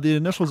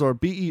initials are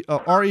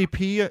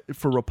REP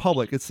for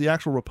Republic. It's the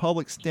actual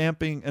Republic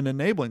Stamping and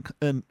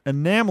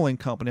Enameling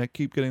Company. I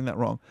keep getting that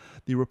wrong.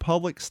 The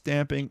Republic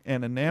Stamping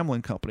and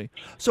Enameling Company.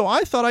 So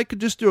I thought I could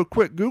just do a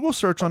quick Google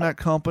search on that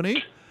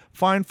company,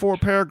 find 4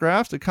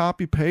 paragraphs to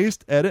copy,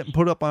 paste, edit, and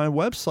put up on my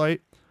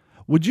website.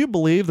 Would you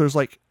believe there's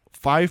like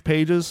 5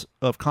 pages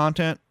of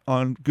content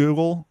on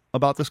Google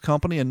about this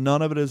company, and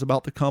none of it is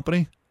about the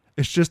company?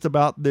 It's just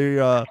about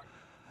their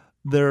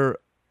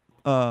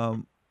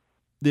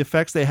the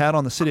effects they had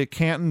on the city of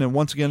Canton, and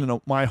once again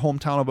in my home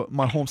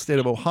state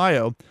of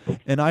Ohio.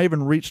 And I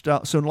even reached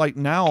out. So like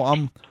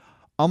now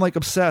I'm like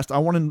obsessed. I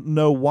want to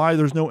know why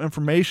there's no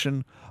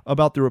information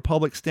about the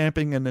Republic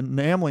Stamping and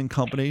Enameling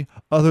Company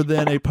other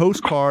than a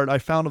postcard I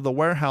found of the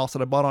warehouse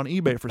that I bought on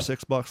eBay for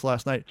 $6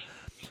 last night.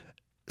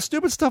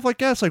 Stupid stuff like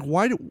that. It's like,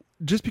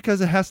 just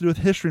because it has to do with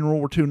history in World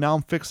War II, now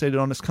I'm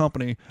fixated on this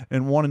company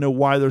and want to know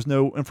why there's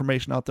no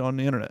information out there on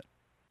the internet.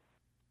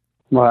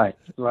 Right.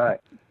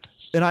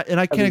 And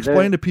I can't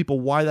explain to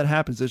people why that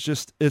happens.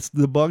 It's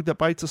the bug that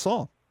bites us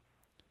all.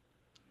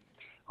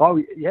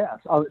 Oh yes.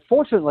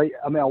 Fortunately,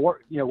 I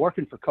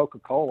working for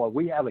Coca-Cola,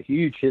 we have a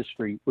huge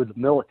history with the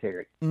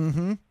military.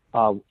 Mm-hmm.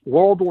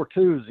 World War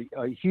II is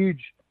a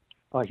huge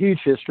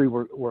history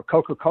where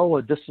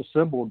Coca-Cola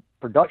disassembled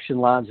production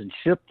lines and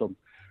shipped them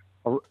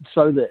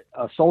so that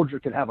a soldier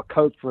could have a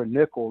Coke for a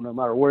nickel no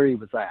matter where he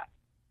was at.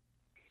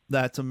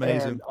 That's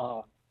amazing.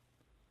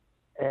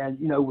 And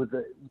with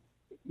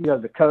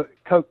the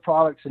Coke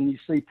products, and you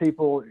see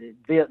people in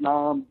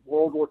Vietnam,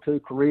 World War II,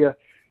 Korea,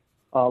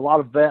 a lot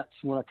of vets,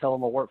 when I tell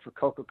them I work for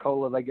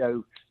Coca-Cola, they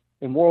go,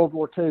 in World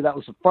War II, that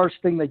was the first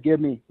thing they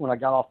give me when I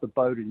got off the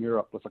boat in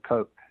Europe was a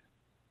Coke.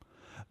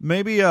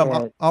 Maybe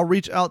I'll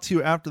reach out to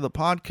you after the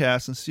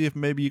podcast and see if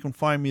maybe you can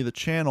find me the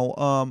channel.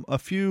 A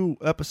few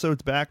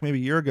episodes back, maybe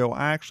a year ago,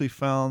 I actually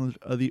found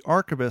the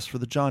archivist for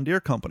the John Deere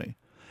Company.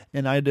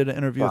 And I did an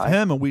interview with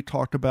him, and we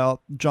talked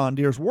about John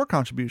Deere's war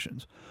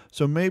contributions.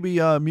 So maybe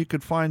you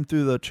could find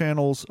through the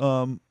channels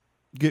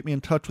get me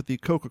in touch with the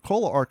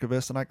Coca-Cola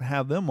archivist, and I can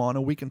have them on,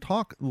 and we can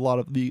talk a lot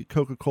of the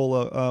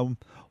Coca-Cola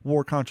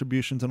war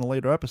contributions in a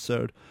later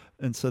episode.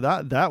 And so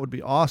that would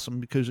be awesome,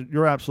 because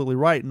you're absolutely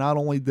right. Not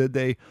only did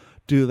they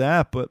do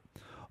that, but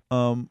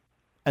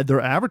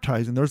their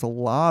advertising. There's a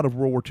lot of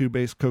World War II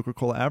based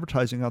Coca-Cola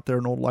advertising out there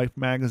in old Life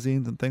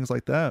magazines and things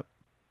like that.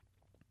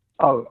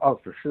 Oh,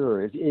 for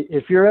sure.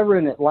 If you're ever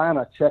in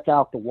Atlanta, check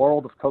out the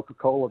World of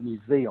Coca-Cola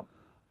Museum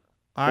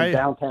in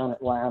downtown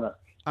Atlanta.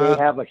 They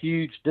have a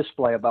huge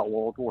display about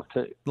World War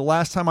II. The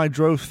last time I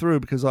drove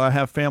through, because I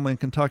have family in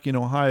Kentucky and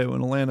Ohio,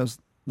 and Atlanta's,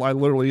 I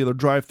literally either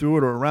drive through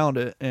it or around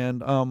it.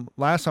 And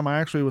last time I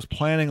actually was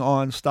planning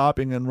on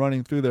stopping and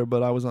running through there,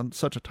 but I was on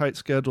such a tight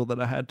schedule that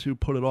I had to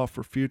put it off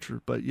for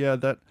future. But yeah,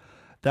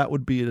 that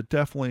would be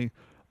definitely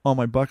on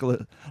my bucket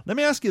list. Let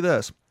me ask you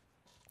this.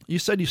 You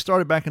said you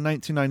started back in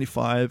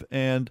 1995,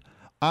 and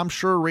I'm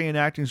sure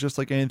reenacting is just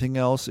like anything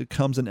else. It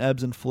comes in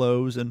ebbs and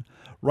flows. And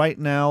right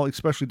now,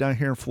 especially down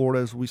here in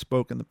Florida, as we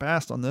spoke in the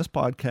past on this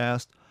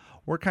podcast,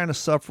 we're kind of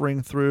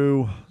suffering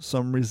through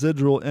some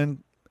residual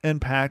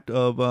impact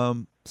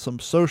of some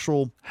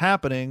social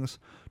happenings,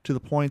 to the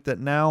point that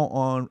now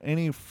on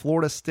any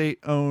Florida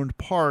state-owned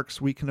parks,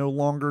 we can no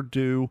longer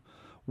do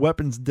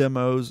weapons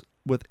demos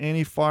with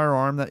any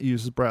firearm that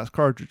uses brass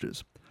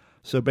cartridges.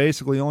 So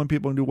basically, the only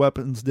people who do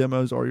weapons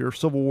demos are your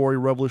Civil War,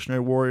 your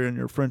Revolutionary Warrior, and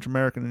your French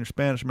American and your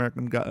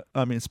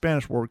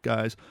Spanish War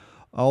guys.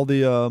 All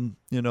the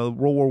World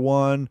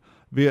War I,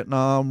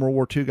 Vietnam, World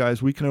War II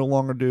guys, we can no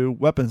longer do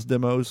weapons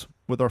demos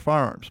with our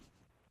firearms.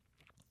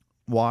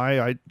 Why?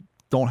 I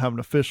don't have an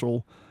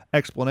official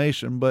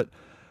explanation, but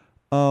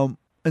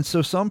and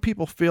so some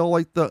people feel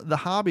like the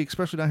hobby,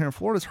 especially down here in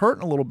Florida, is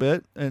hurting a little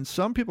bit, and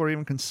some people are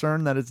even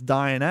concerned that it's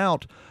dying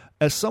out.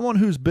 As someone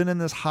who's been in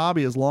this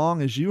hobby as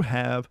long as you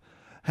have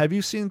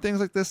you seen things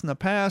like this in the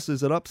past?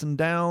 Is it ups and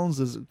downs?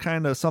 Is it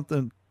kind of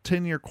something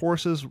 10-year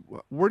courses?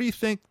 Where do you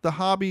think the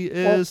hobby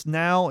is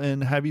now,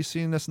 and have you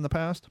seen this in the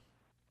past?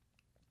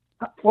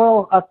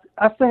 Well,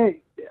 I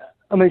think,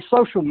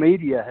 social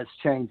media has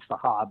changed the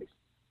hobby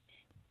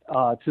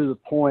to the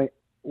point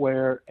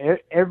where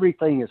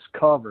everything is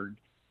covered,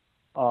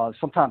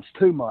 sometimes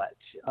too much,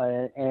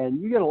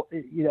 and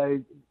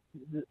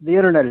the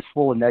internet is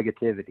full of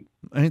negativity.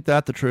 Ain't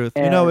that the truth?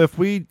 And, if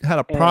we had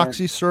a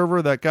proxy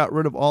server that got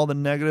rid of all the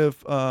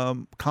negative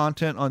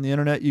content on the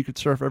internet, you could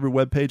surf every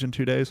web page in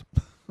 2 days.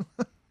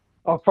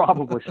 Oh,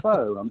 probably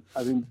so.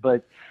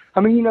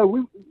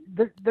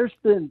 There's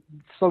been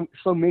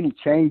so many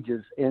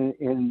changes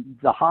in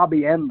the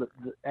hobby and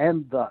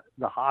the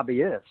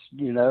hobbyists.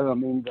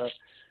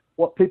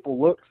 What people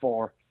look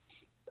for,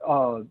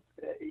 and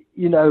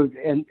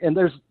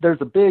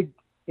there's a big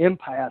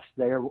impasse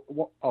there.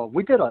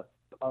 We did a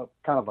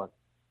kind of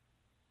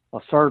a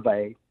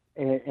survey,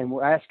 and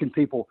we're asking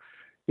people,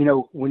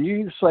 when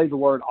you say the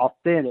word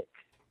authentic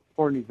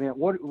for an event,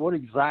 what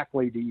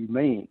exactly do you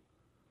mean?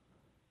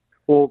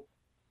 Well,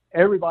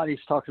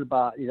 everybody's talking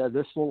about,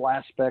 this little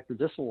aspect or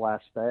this little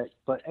aspect,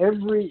 but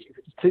every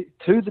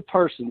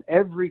person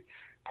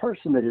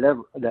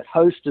that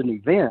hosts an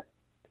event,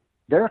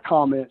 their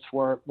comments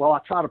were, well, I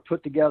try to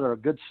put together a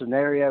good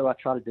scenario. I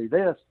try to do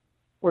this.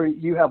 Where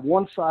you have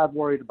one side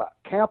worried about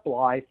camp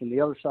life and the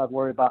other side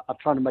worried about, I'm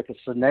trying to make a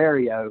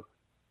scenario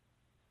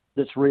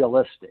that's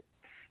realistic.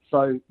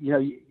 So,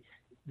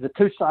 the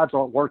two sides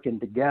aren't working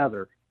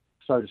together,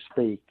 so to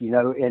speak,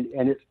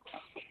 and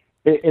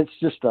it's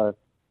just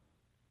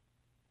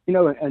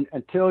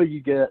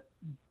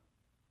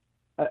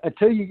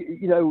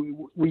until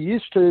we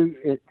used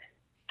to,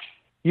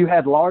 you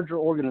had larger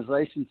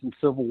organizations in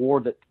Civil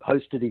War that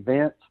hosted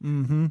events.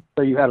 Mm-hmm.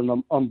 So you had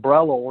an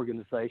umbrella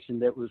organization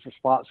that was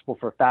responsible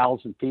for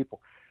 1,000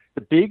 people.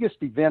 The biggest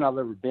event I've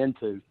ever been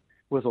to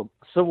was a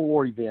Civil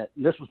War event.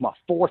 And this was my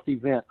fourth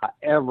event I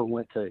ever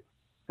went to.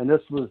 And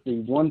this was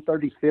the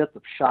 135th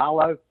of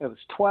Shiloh. It was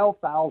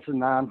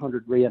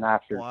 12,900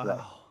 reenactors.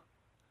 Wow.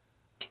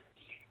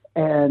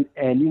 And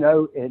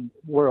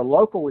where a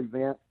local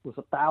event was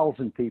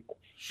 1,000 people.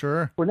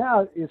 Sure. Well,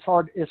 now it's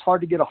hard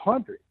to get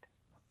 100.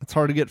 It's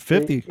hard to get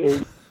 50.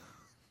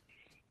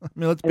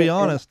 Let's be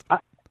honest.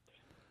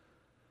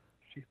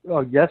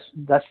 Yes,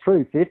 that's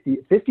true. 50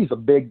 is a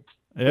big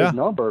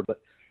number.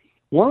 But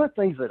one of the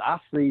things that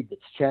I see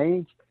that's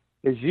changed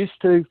is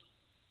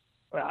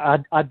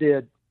I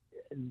did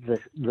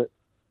the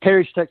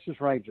Terry's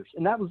Texas Rangers,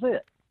 and that was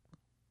it.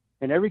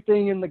 And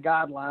everything in the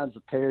guidelines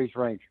of Terry's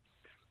Rangers.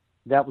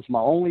 That was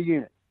my only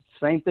unit.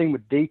 Same thing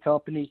with D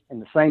Company,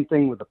 and the same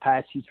thing with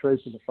Apache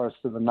Troops in the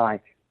 1st to the 9th.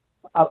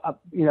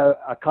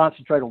 I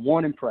concentrate on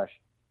one impression.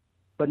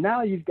 But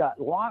now you've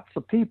got lots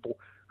of people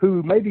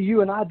who maybe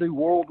you and I do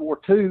World War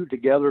II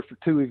together for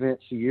 2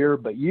 events a year,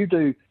 but you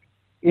do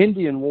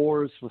Indian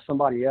Wars with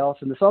somebody else,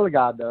 and this other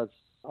guy does,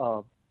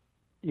 other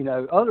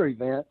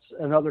events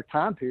and other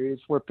time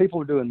periods where people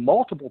are doing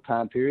multiple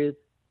time periods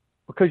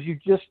because you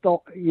just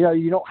don't,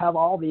 you don't have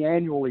all the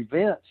annual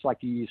events like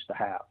you used to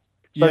have.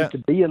 So to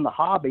be in the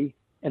hobby,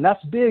 and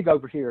that's big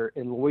over here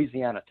in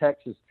Louisiana,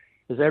 Texas,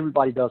 because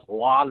everybody does a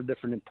lot of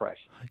different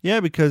impressions. Yeah,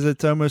 because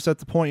it's almost at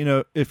the point,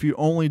 if you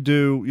only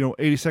do,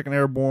 82nd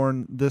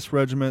Airborne, this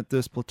regiment,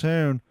 this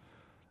platoon,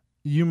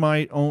 you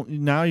may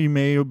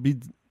be,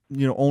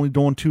 only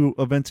doing 2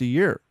 events a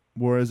year.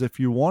 Whereas if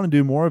you want to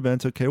do more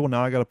events, okay, well,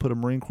 now I got to put a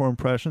Marine Corps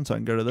impression so I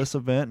can go to this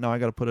event. Now I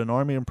got to put an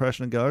Army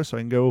impression together so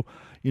I can go,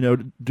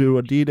 do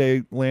a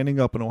D-Day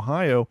landing up in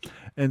Ohio.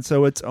 And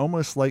so it's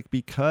almost like,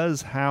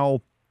 because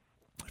how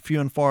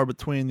few and far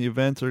between the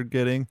events are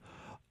getting,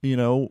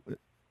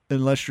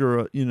 unless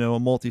you're a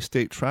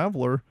multi-state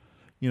traveler,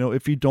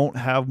 if you don't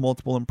have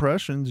multiple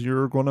impressions,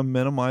 you're going to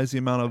minimize the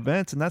amount of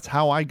events. And that's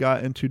how I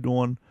got into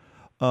doing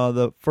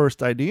the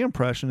first ID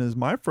impression. Is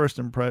my first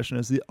impression,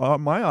 as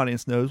my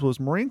audience knows,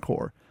 was Marine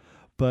Corps.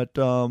 But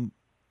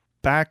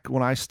back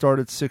when I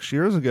started 6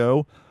 years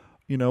ago,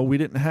 we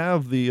didn't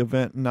have the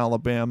event in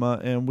Alabama,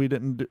 and we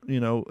didn't,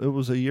 it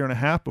was a year and a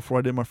half before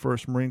I did my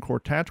first Marine Corps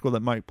tactical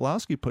that Mike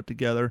Blowski put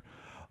together.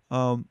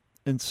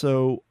 And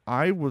so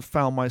I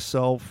found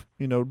myself,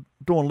 doing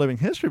living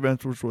history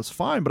events, which was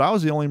fine, but I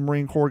was the only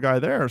Marine Corps guy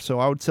there. So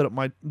I would set up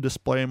my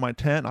display in my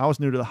tent. I was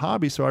new to the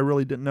hobby, so I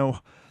really didn't know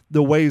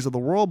the ways of the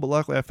world, but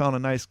luckily I found a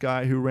nice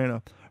guy who ran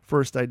a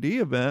first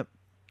ID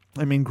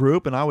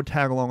group, and I would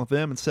tag along with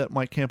them and set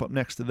my camp up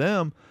next to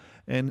them.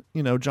 And,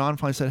 John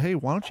finally said, hey,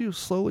 why don't you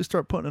slowly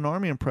start putting an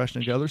Army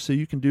impression together so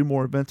you can do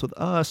more events with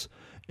us,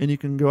 and you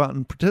can go out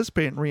and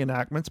participate in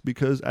reenactments,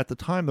 because at the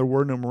time there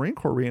were no Marine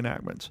Corps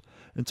reenactments.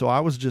 And so I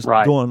was just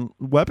doing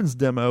weapons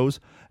demos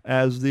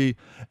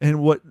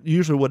and what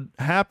usually would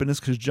happen is,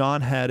 because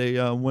John had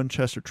a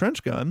Winchester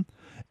trench gun,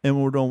 and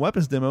when we're doing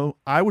weapons demo,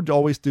 I would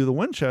always do the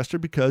Winchester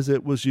because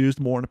it was used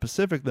more in the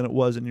Pacific than it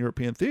was in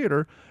European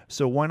theater.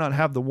 So why not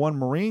have the one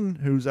Marine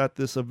who's at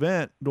this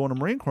event doing a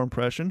Marine Corps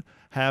impression,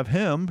 have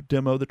him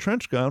demo the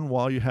trench gun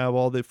while you have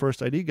all the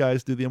first ID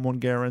guys do the M1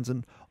 Garands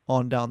and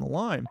on down the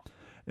line.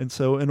 And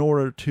so in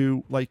order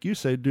to, like you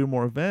say, do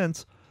more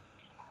events,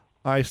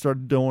 I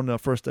started doing a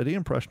first ID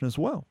impression as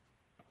well.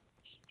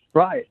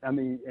 Right.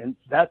 And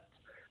that's,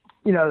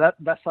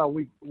 that's how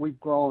we've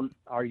grown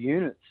our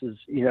units is,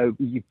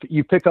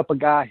 you pick up a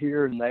guy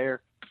here and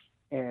there,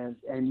 and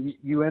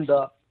you end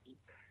up,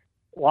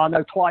 well, I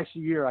know twice a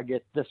year I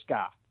get this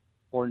guy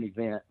for an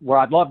event where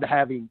I'd love to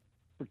have him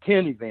for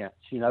 10 events,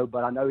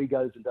 but I know he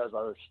goes and does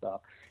other stuff.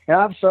 And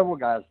I have several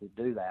guys that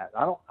do that.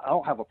 I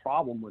don't have a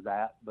problem with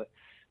that, but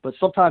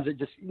sometimes it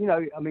just,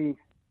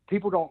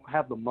 people don't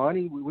have the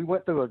money. We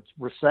went through a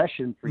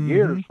recession for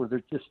years where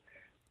there's just,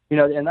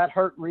 and that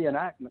hurt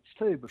reenactments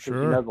too, because,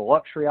 the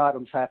luxury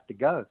items have to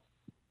go.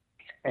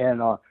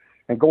 And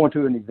going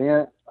to an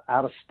event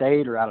out of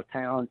state or out of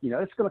town,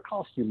 it's going to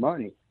cost you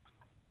money.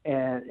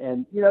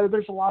 And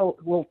there's a lot of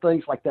little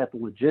things like that, the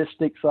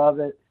logistics of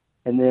it.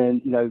 And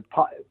then,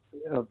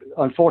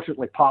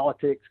 unfortunately,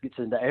 politics gets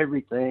into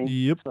everything.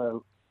 Yep.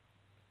 So,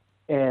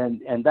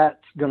 and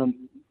that's going to,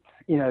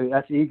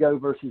 that's ego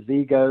versus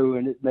ego,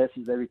 and it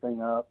messes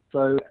everything up.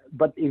 So,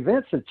 but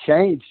events have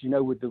changed,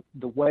 with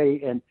the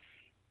way, and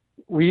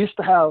we used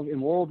to have in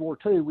World War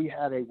II, we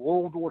had a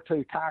World War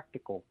II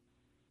tactical,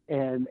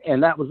 and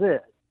that was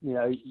it.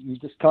 You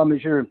just come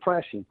as your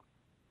impression,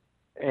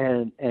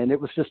 and it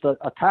was just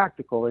a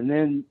tactical. And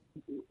then,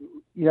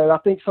 I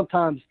think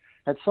sometimes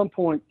at some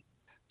point,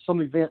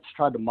 some events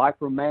tried to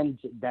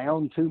micromanage it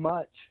down too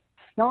much.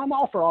 Now, I'm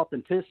all for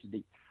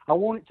authenticity. I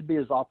want it to be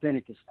as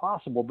authentic as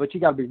possible, but you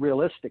got to be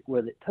realistic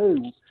with it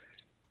too.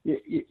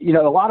 A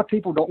lot of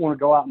people don't want to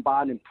go out and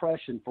buy an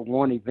impression for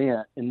one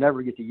event and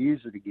never get to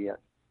use it again.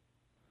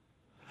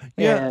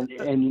 Yeah.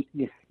 And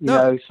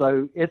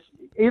so it's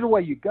either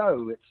way you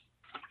go,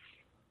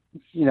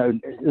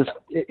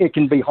 it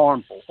can be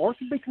harmful or it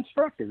can be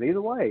constructive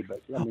either way.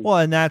 But well,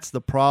 and that's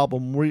the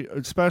problem.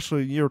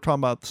 Especially you were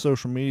talking about the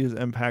social media's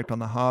impact on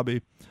the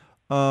hobby.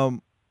 I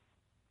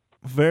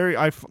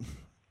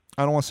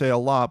don't want to say a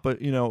lot,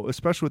 but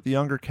especially with the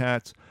younger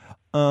cats,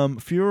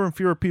 fewer and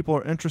fewer people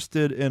are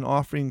interested in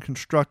offering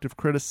constructive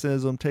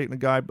criticism, taking a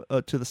guy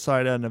to the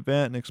side at an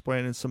event and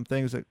explaining some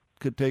things that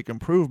could take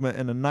improvement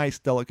in a nice,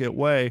 delicate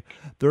way.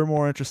 They're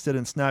more interested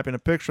in snapping a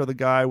picture of the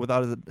guy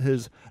without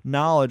his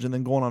knowledge and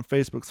then going on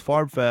Facebook's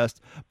FarbFest,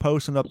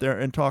 posting up there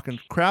and talking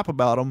crap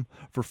about him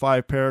for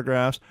 5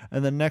 paragraphs.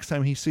 And then next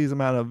time he sees him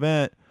at an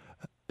event,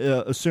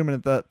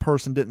 assuming that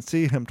person didn't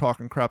see him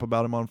talking crap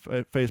about him on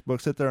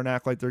Facebook, sit there and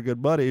act like they're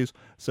good buddies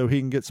so he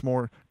can get some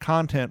more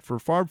content for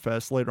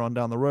FarbFest later on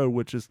down the road,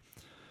 which is,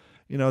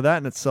 that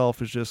in itself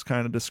is just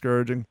kind of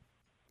discouraging.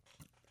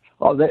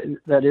 Oh,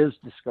 that is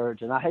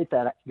discouraging. I hate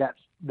that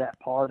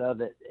part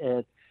of it.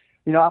 And,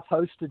 I've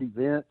hosted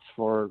events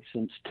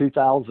since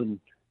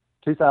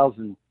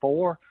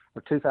 2004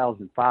 or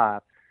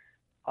 2005.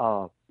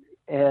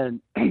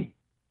 And,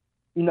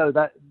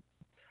 that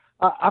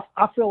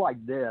I feel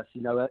like this,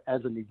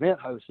 as an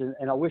event host,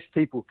 and I wish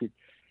people could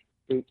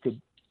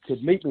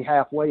meet me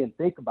halfway and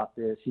think about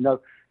this.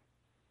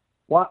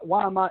 Why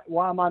am I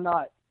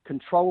not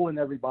controlling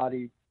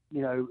everybody,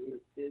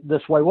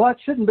 this way? Well, it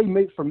shouldn't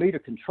be for me to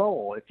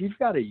control. If you've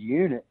got a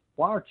unit,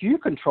 why aren't you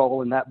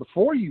controlling that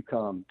before you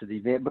come to the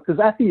event? Because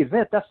at the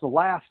event, that's the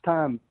last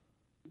time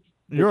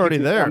You're already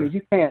there. I mean,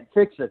 you can't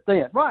fix it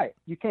then. Right.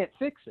 You can't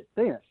fix it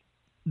then.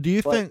 Do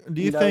you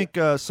think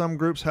some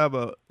groups have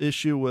a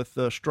issue with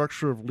the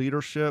structure of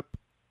leadership,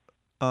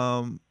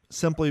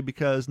 simply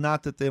because,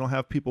 not that they don't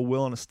have people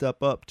willing to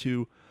step up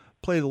to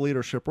play the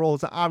leadership role?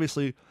 It's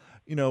obviously,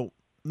 none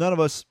of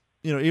us,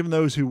 even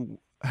those who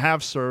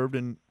have served,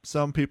 and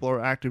some people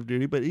are active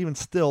duty, but even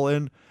still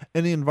in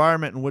the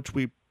environment in which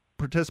we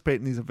participate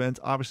in these events,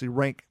 obviously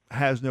rank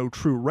has no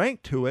true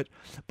rank to it,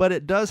 but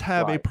it does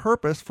have a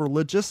purpose for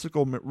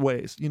logistical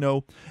ways.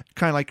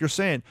 Kind of like you're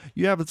saying,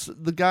 you have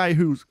the guy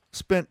who's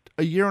spent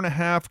a year and a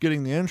half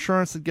getting the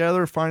insurance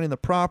together, finding the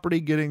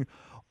property, getting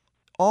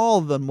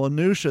all the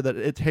minutia that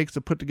it takes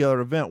to put together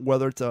an event,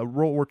 whether it's a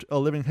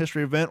living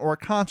history event or a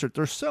concert.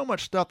 There's so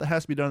much stuff that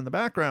has to be done in the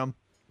background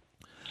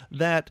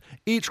that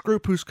each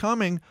group who's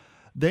coming,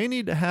 they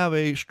need to have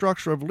a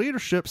structure of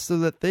leadership so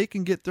that they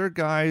can get their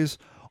guys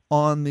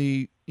on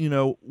the,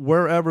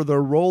 wherever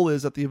their role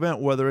is at the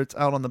event, whether it's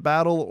out on the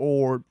battle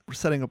or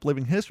setting up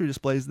living history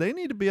displays. They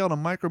need to be able to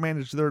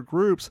micromanage their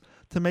groups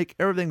to make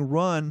everything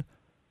run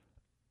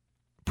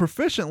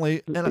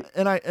proficiently.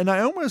 And I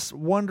almost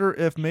wonder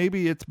if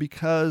maybe it's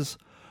because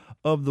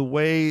of the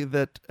way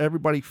that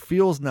everybody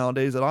feels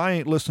nowadays, that I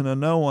ain't listening to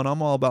no one,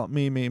 I'm all about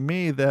me,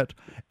 that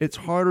it's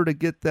harder to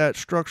get that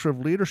structure of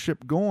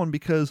leadership going,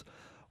 because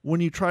when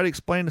you try to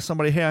explain to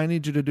somebody, hey, I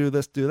need you to do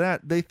this, do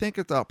that, they think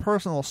it's a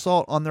personal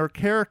assault on their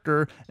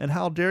character, and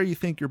how dare you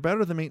think you're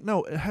better than me?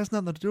 No, it has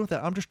nothing to do with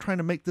that. I'm just trying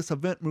to make this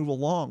event move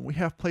along. We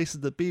have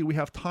places to be. We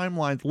have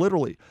timelines,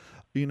 literally.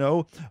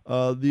 The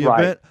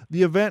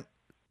event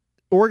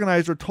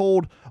organizer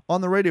told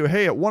on the radio,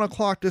 hey, at 1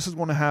 o'clock this is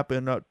going to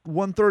happen, at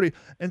 1:30,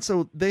 and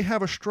so they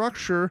have a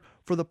structure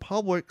for the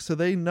public so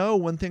they know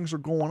when things are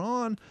going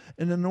on.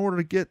 And in order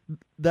to get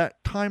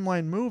that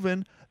timeline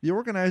moving, the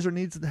organizer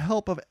needs the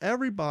help of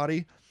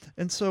everybody.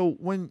 And so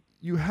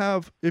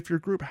if your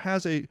group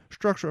has a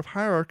structure of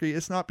hierarchy,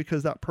 it's not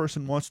because that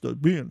person wants to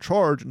be in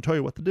charge and tell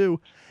you what to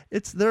do.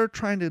 It's they're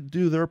trying to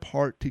do their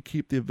part to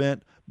keep the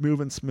event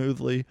moving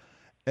smoothly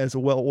as a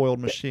well-oiled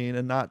machine,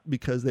 and not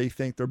because they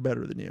think they're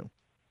better than you.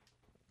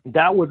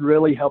 That would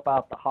really help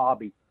out the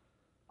hobby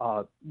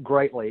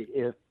greatly.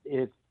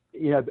 If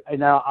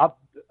now I'm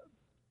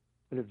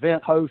an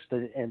event host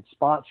and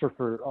sponsor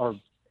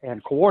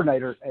and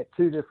coordinator at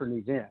 2 different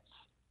events.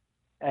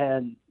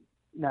 And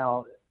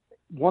now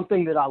one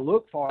thing that I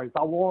look for is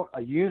I want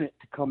a unit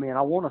to come in.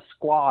 I want a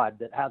squad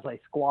that has a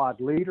squad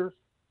leader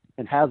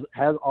and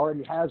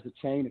already has a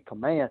chain of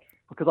command,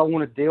 because I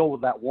want to deal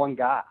with that one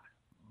guy.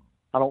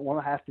 I don't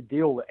want to have to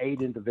deal with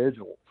 8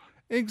 individuals.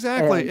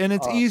 Exactly. And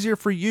it's easier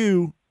for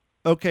you.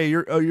 Okay,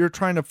 you're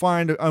trying to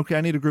find, okay,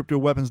 I need a group to do a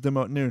weapons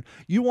demo at noon.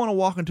 You want to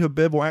walk into a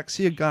bivouac,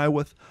 see a guy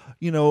with,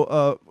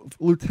 a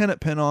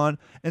lieutenant pin on,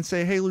 and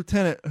say, hey,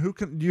 lieutenant,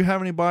 do you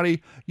have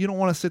anybody? You don't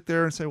want to sit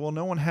there and say, well,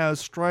 no one has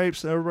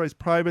stripes, everybody's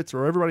privates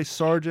or everybody's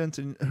sergeants,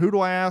 and who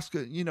do I ask?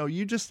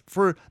 You just,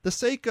 for the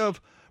sake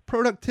of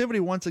productivity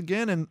once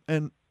again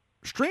and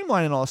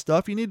streamlining all this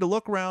stuff, you need to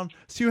look around,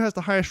 see who has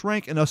the highest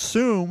rank, and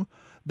assume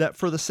that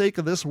for the sake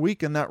of this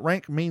weekend, that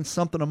rank means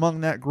something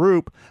among that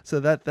group, so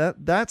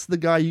that's the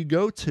guy you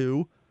go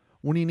to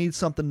when you need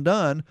something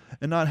done,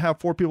 and not have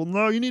 4 people,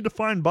 no, you need to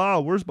find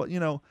Bob. Where's Bob?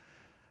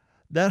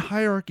 That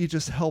hierarchy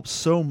just helps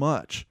so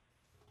much.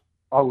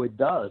 Oh, it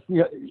does.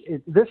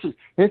 This is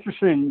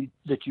interesting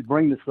that you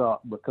bring this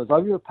up, because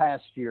over the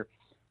past year,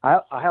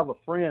 I have a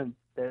friend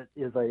that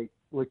is a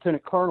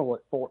lieutenant colonel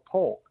at Fort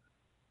Polk,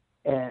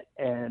 and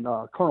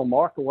Colonel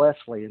Mark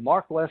Leslie. And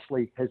Mark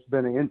Leslie has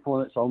been an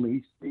influence on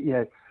me,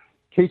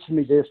 teaching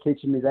me this,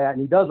 teaching me that.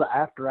 And he does an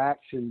after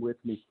action with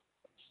me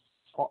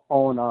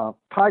on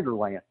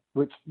Tigerland,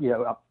 which,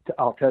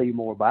 I'll tell you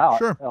more about.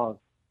 Sure.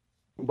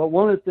 But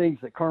one of the things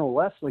that Colonel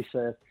Leslie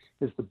says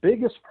is the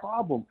biggest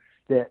problem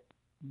that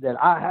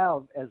I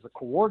have as a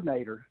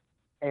coordinator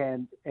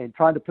and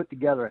trying to put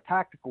together a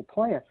tactical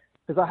plan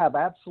is I have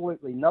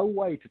absolutely no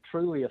way to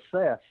truly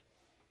assess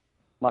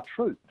my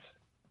troops.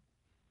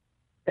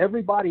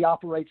 Everybody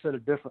operates at a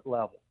different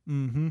level.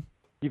 Mm-hmm.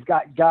 You've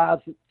got guys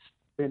that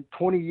spent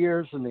 20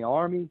 years in the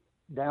Army,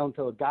 down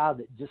to a guy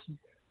that just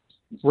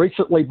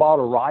recently bought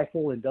a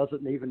rifle and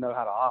doesn't even know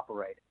how to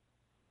operate it.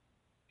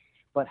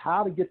 But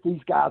how to get these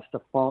guys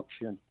to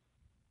function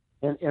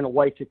in a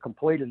way to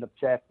complete an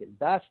objective,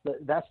 that's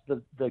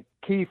the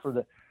key for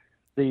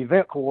the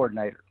event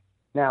coordinator.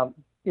 Now,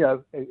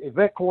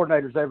 event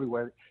coordinators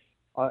everywhere,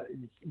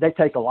 they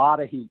take a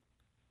lot of heat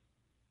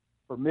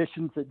for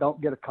missions that don't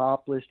get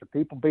accomplished, or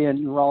people being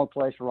in the wrong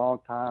place, wrong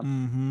time.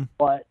 Mm-hmm.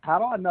 But how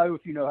do I know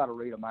if you know how to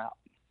read them out?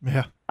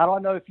 Yeah. How do I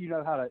know if you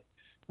know how to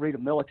read a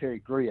military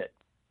grid?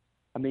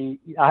 I mean,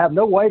 I have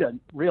no way to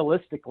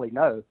realistically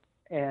know.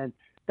 And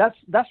that's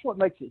what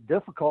makes it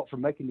difficult for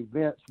making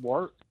events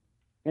work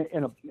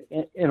in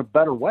a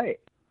better way.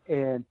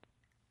 And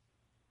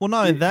well,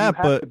 not only that,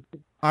 but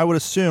I would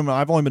assume,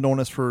 I've only been doing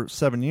this for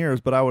 7 years,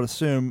 but I would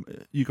assume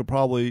you could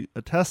probably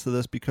attest to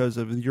this because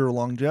of your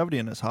longevity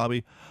in this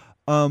hobby.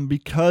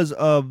 Because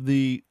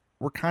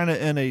we're kind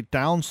of in a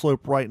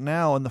downslope right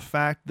now, and the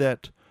fact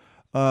that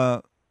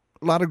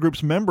lot of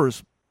groups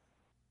members,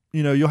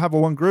 you'll have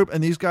one group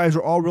and these guys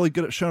are all really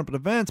good at showing up at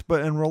events,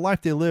 but in real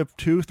life they live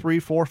 2, 3,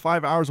 4,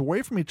 5 hours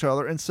away from each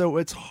other. And so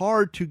it's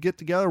hard to get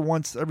together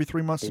once every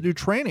 3 months to do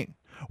training.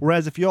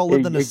 Whereas if you all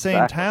lived in the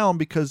same town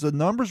because the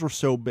numbers were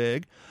so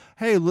big,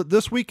 hey,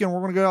 this weekend we're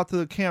going to go out to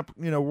the camp,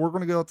 we're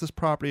going to go out to this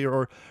property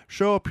or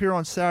show up here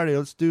on Saturday.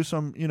 Let's do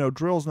some,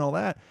 drills and all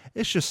that.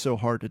 It's just so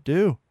hard to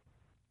do.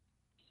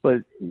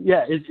 But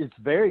yeah, it's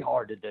very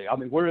hard to do. I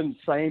mean, we're in the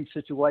same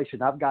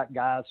situation. I've got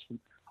guys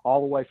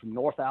all the way from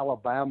North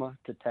Alabama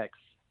to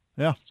Texas.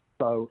 Yeah.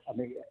 So, I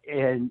mean,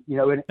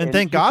 and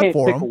thank God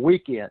for them. A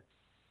weekend.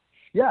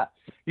 Yeah.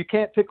 You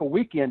can't pick a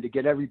weekend to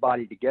get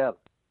everybody together.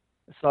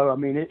 So, I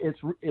mean,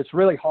 it's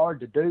really hard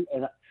to do.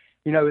 And,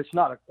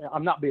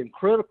 I'm not being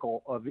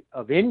critical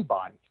of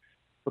anybody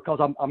because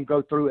I'm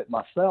go through it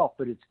myself,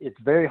 but it's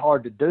very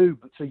hard to do.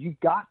 But so you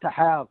got to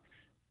have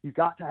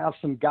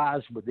some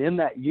guys within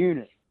that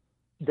unit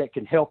that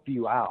can help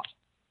you out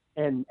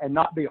and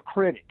not be a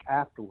critic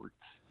afterwards.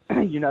 I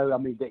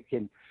mean, they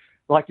can,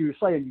 like you were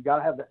saying, you got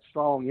to have that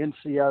strong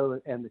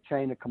NCO and the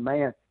chain of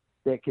command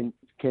that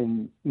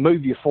can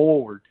move you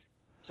forward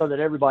so that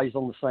everybody's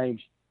on the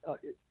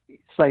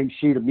same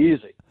sheet of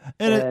music.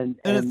 And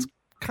it's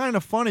kind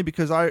of funny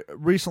because I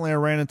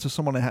ran into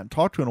someone I hadn't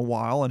talked to in a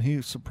while, and he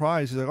was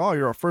surprised. He's like, "Oh,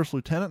 you're a first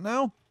lieutenant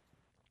now?"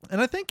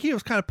 And I think he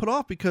was kind of put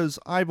off because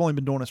I've only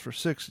been doing this for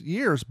 6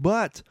 years.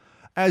 But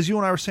as you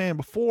and I were saying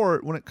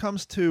before, when it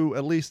comes to,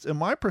 at least in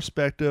my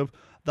perspective,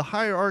 the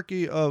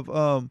hierarchy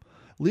of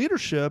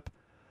leadership,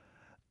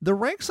 the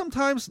rank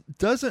sometimes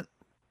doesn't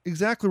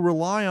exactly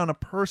rely on a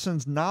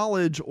person's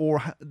knowledge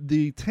or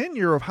the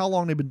tenure of how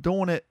long they've been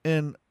doing it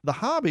in the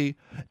hobby.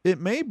 It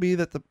may be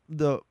that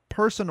the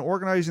person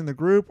organizing the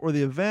group or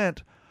the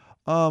event,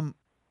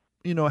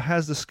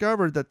 has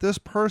discovered that this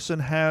person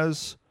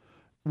has,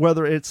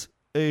 whether it's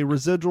a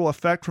residual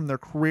effect from their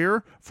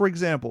career. For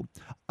example,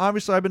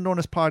 obviously I've been doing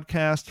this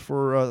podcast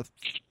for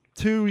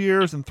 2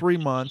 years and 3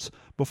 months.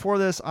 Before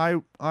this, I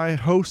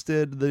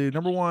hosted the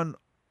 #1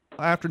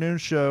 afternoon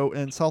show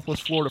in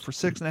Southwest Florida for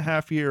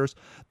 6.5 years.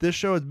 This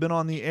show has been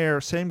on the air,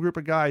 same group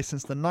of guys,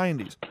 since the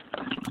 90s.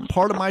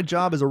 Part of my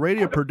job as a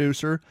radio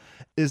producer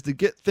is to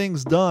get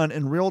things done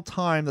in real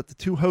time that the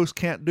two hosts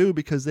can't do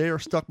because they are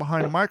stuck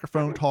behind a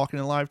microphone talking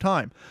in live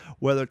time,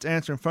 whether it's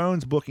answering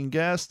phones, booking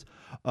guests.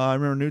 I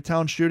remember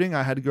Newtown shooting.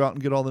 I had to go out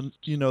and get all the,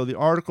 the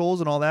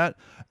articles and all that.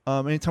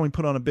 Anytime we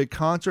put on a big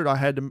concert, I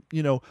had to,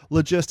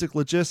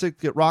 logistic,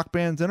 get rock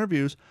bands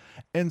interviews.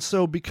 And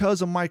so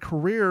because of my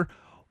career,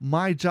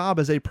 my job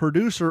as a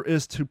producer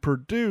is to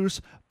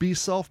produce, be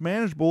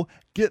self-manageable,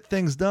 get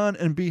things done,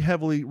 and be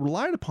heavily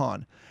relied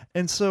upon.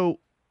 And so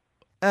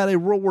at a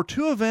World War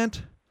II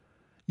event,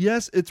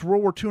 yes, it's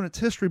World War II in its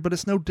history, but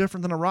it's no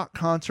different than a rock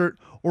concert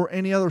or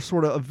any other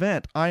sort of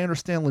event. I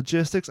understand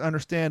logistics. I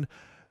understand,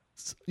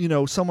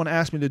 someone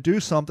asked me to do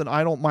something.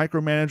 I don't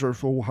micromanage or,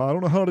 I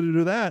don't know how to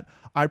do that.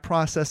 I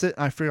process it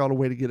and I figure out a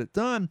way to get it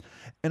done.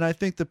 And I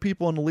think the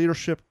people in the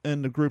leadership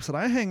and the groups that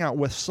I hang out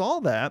with saw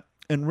that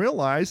and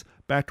realize,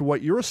 back to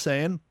what you were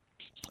saying,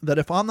 that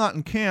if I'm not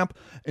in camp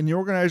and the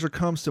organizer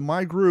comes to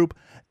my group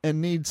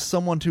and needs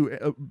someone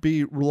to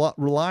be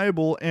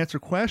reliable, answer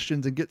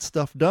questions, and get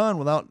stuff done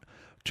without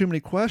too many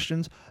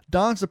questions,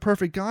 Don's the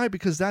perfect guy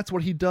because that's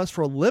what he does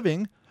for a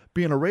living,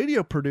 being a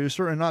radio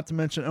producer, and not to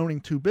mention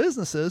owning 2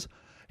 businesses.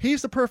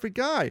 He's the perfect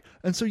guy.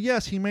 And so,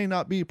 yes, he may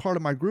not be part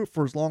of my group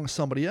for as long as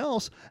somebody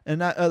else,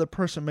 and that other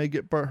person may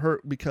get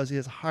hurt because he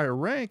has a higher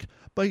rank,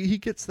 but he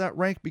gets that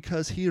rank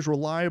because he is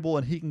reliable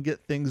and he can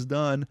get things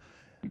done,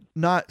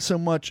 not so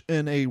much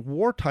in a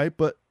war type,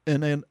 but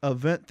in an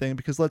event thing.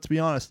 Because let's be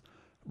honest,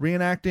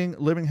 reenacting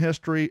living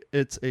history,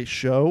 it's a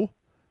show,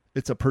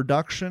 it's a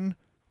production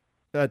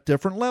at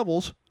different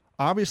levels.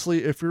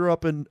 Obviously, if you're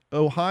up in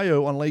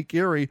Ohio on Lake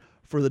Erie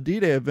for the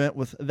D-Day event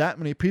with that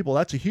many people,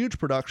 that's a huge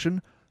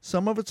production.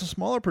 Some of it's a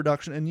smaller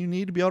production, and you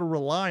need to be able to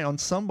rely on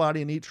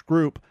somebody in each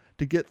group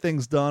to get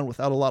things done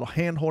without a lot of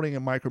hand-holding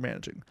and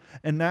micromanaging.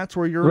 And that's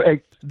where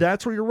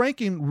your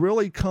ranking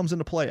really comes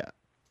into play at.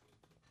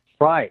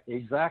 Right,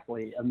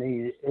 exactly. I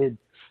mean,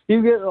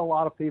 you get a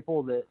lot of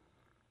people that,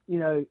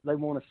 they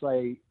want to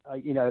say,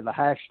 the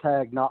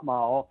hashtag not my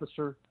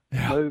officer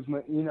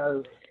movement,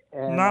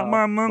 and, not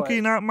my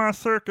monkey, not my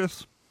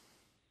circus.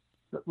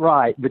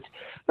 Right, but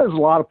there's a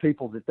lot of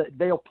people that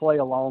they'll play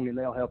along and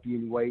they'll help you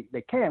any way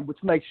they can,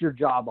 which makes your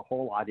job a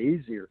whole lot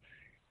easier.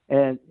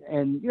 And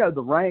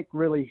the rank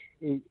really,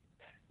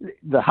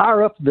 the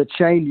higher up the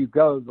chain you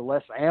go, the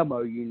less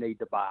ammo you need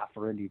to buy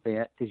for an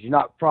event because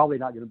you're probably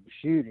not going to be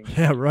shooting.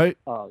 Yeah, right.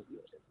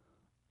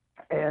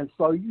 And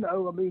so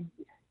I mean,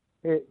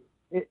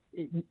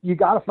 you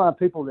got to find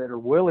people that are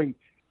willing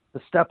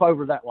to step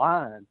over that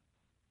line,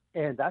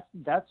 and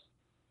that's.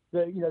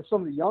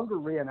 Some of the younger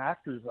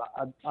reenactors,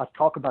 I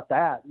talk about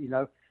that,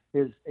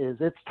 is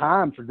it's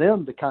time for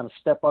them to kind of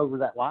step over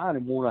that line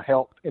and want to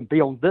help and be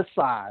on this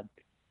side,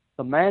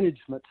 the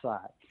management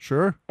side.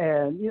 Sure.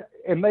 And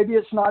maybe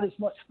it's not as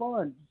much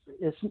fun.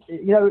 It's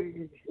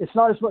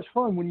not as much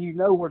fun when you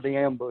know where the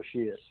ambush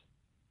is.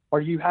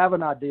 or you have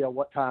an idea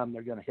what time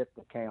they're going to hit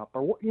the camp,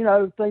 or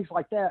things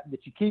like that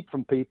you keep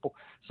from people,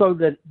 so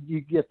that you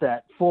get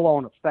that full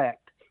on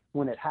effect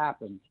when it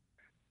happens.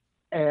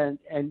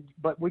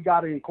 But we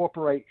got to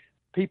incorporate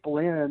people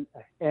in,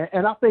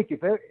 and I think if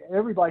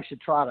everybody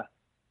should try to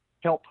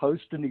help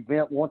host an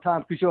event one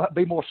time, because you'll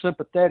be more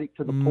sympathetic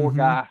to the poor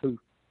guy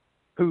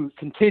who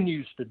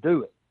continues to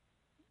do it,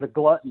 the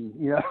glutton,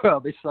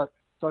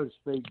 so to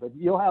speak. But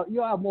you'll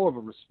have more of a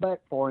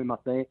respect for him, I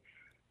think.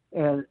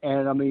 And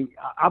I mean,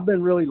 I've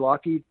been really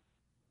lucky.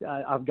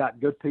 I've got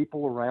good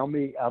people around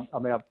me.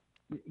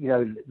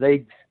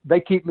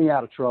 They keep me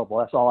out of trouble.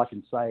 That's all I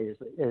can say.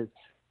 Is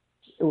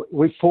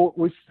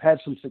we've had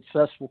some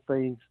successful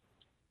things,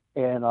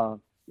 and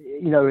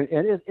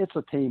it's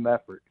a team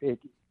effort,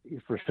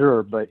 for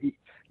sure. But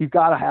you've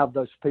got to have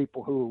those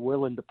people who are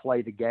willing to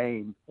play the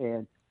game,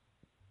 and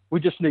we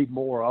just need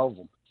more of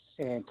them.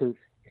 And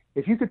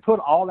if you could put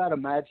all that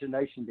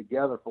imagination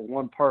together for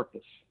one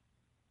purpose,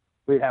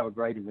 we'd have a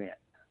great event.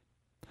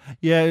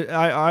 Yeah,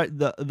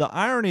 the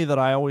irony that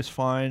I always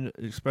find,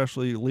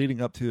 especially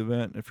leading up to the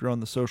event, if you're on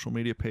the social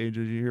media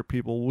pages, you hear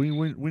people, we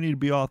need to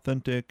be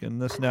authentic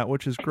and this and that,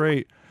 which is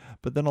great.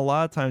 But then a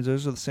lot of times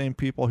those are the same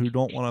people who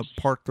don't want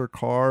to park their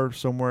car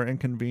somewhere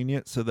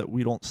inconvenient so that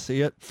we don't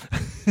see it.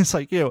 It's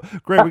like,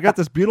 great, we got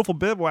this beautiful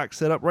bivouac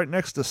set up right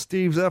next to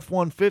Steve's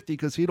F-150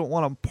 because he don't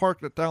want to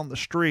park it down the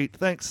street.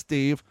 Thanks,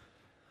 Steve.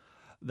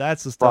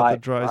 That's the stuff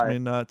that drives me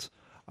nuts.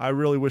 I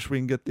really wish we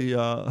can get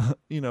the,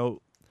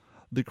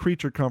 the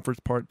creature comforts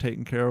part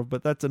taken care of,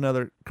 but that's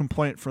another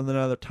complaint for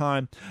another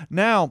time.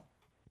 Now,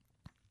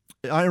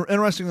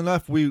 interesting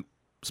enough,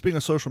 speaking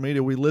of social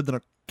media, we lived in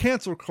a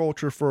cancel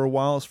culture for a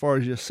while. As far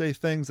as you say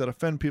things that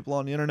offend people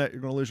on the internet, you're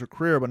going to lose your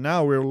career. But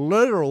now we're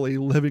literally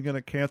living in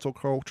a cancel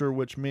culture,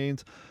 which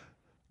means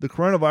the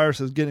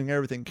coronavirus is getting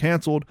everything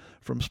canceled,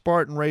 from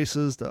Spartan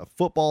races to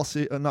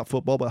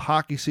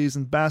hockey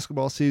season,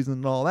 basketball season,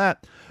 and all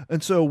that.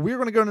 And so we're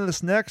going to go into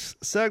this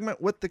next segment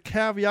with the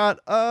caveat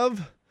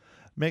of,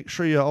 make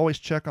sure you always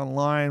check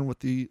online with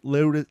the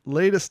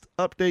latest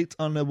updates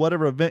on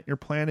whatever event you're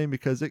planning,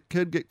 because it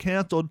could get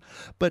canceled.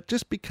 But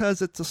just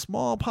because it's a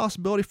small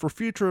possibility for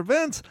future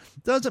events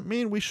doesn't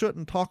mean we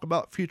shouldn't talk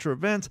about future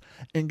events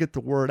and get the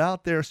word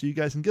out there so you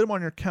guys can get them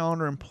on your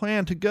calendar and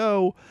plan to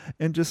go.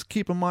 And just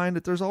keep in mind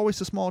that there's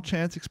always a small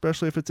chance,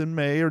 especially if it's in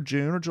May or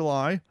June or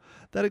July,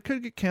 that it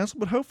could get canceled.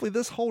 But hopefully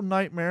this whole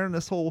nightmare and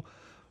this whole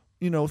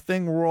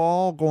thing we're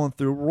all going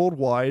through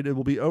worldwide, it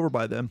will be over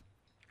by then.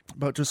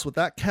 But just with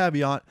that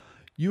caveat,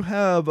 you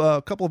have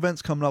a couple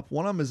events coming up.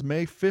 One of them is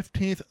May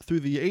 15th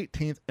through the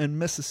 18th in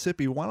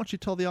Mississippi. Why don't you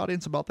tell the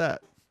audience about that?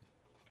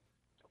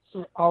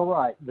 All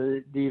right.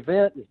 The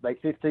event is May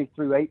 15th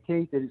through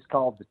 18th. It is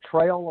called the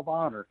Trail of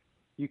Honor.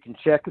 You can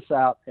check us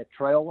out at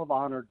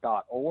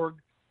trailofhonor.org,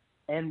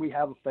 and we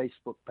have a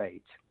Facebook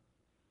page.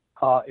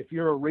 If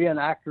you're a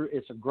reenactor,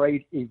 it's a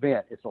great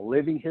event. It's a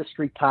living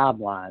history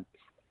timeline.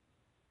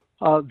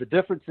 The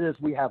difference is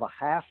we have a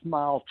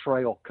half-mile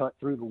trail cut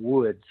through the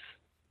woods,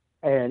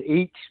 and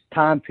each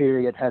time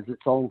period has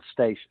its own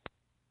station.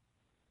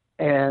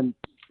 And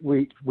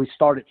we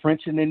start at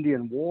French and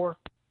Indian War,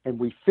 and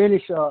we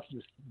finish up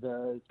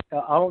I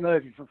don't know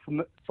if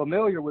you're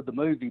familiar with the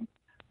movie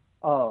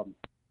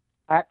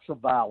Acts of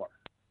Valor.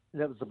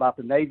 That was about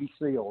the Navy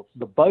SEALs.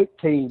 The boat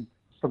team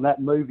from that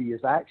movie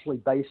is actually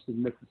based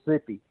in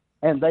Mississippi,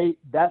 and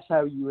that's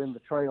how you end the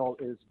trail,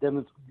 is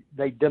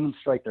they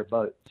demonstrate their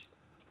boats.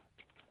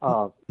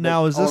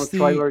 Now, is this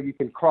trailer, you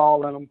can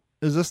crawl in them.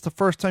 Is this the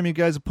first time you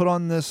guys have put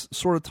on this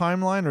sort of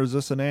timeline, or is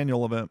this an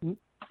annual event?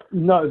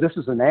 No, this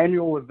is an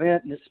annual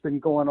event, and it's been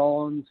going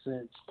on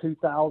since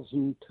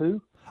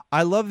 2002.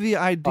 I love the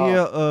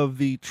idea of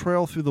the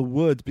trail through the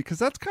woods, because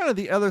that's kind of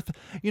the other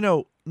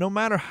no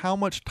matter how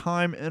much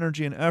time,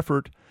 energy, and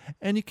effort,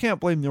 and you can't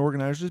blame the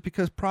organizers,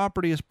 because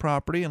property is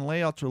property and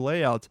layouts are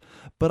layouts,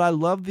 but I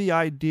love the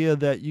idea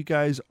that you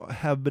guys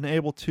have been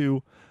able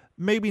to,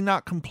 maybe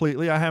not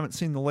completely, I haven't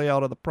seen the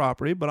layout of the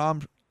property,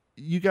 but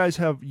you guys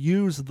have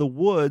used the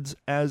woods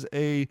as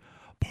a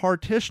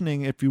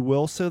partitioning, if you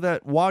will, so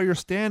that while you're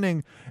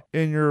standing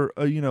in your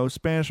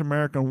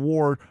Spanish-American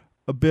War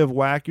a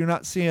bivouac, you're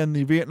not seeing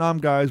the Vietnam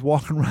guys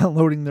walking around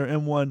loading their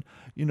M1,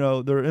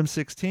 their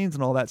M16s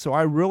and all that. So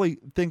I really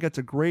think it's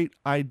a great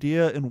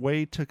idea and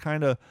way to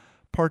kind of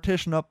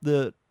partition up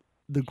the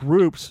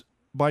groups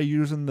by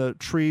using the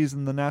trees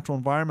and the natural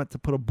environment to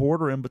put a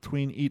border in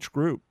between each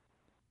group.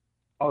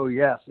 Oh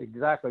yes,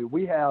 exactly.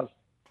 We have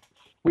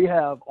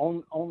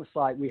on the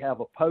site, we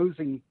have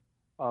opposing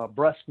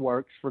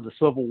breastworks for the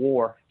Civil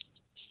War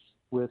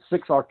with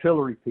 6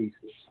 artillery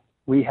pieces.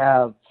 We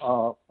have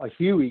a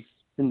Huey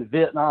in the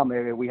Vietnam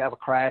area. We have a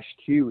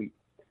crashed Huey.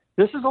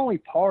 This is only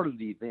part of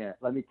the event,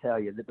 let me tell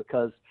you,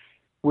 because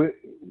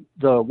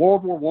the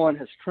World War I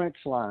has trench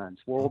lines,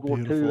 World War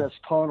II has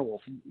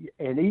tunnels,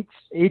 and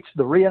each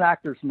the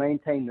reenactors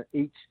maintain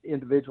each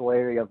individual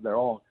area of their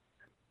own.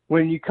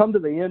 When you come to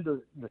the end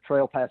of the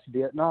trail past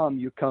Vietnam,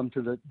 you come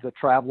to the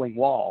traveling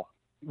wall.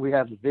 We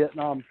have the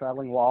Vietnam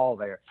traveling wall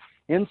there.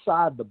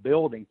 Inside the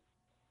building,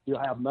 you'll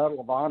have Medal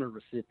of Honor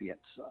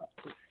recipients.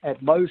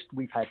 At most,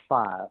 we've had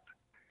 5,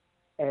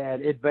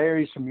 and it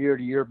varies from year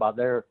to year by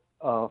their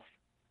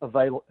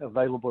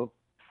available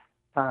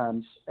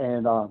times.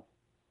 And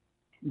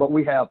but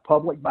we have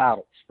public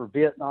battles for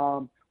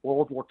Vietnam,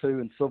 World War II,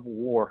 and Civil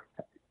War.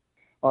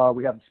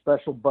 We have a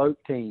special boat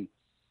team,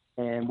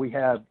 and we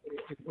have,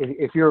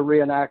 if you're a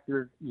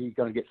reenactor, you're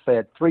going to get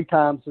fed 3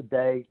 times a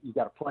day. You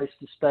got a place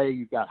to stay.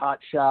 You've got hot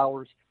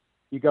showers.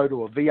 You go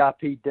to a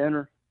VIP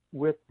dinner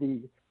with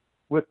the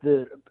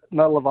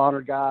Medal of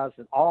Honor guys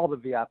and all the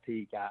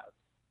VIP guys.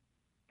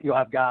 You'll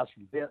have guys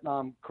from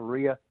Vietnam,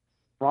 Korea.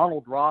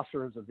 Ronald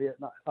Rosser is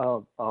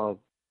a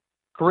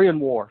Korean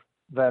War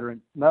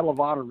veteran, Medal of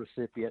Honor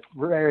recipient,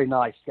 very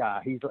nice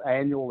guy. He's an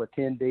annual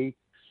attendee.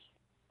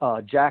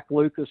 Jack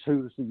Lucas,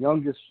 who's the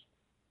youngest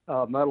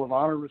Medal of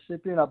Honor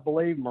recipient, I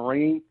believe,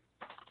 Marine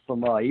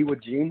from Iwo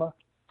Jima.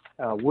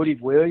 Woody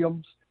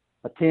Williams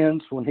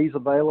attends when he's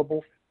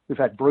available. We've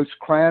had Bruce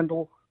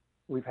Crandall.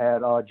 We've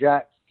had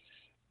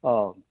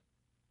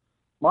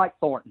Mike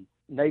Thornton,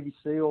 Navy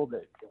SEAL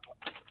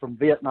from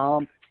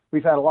Vietnam.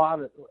 We've had a lot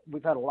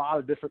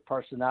of different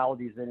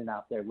personalities in and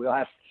out there. We'll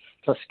have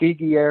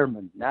Tuskegee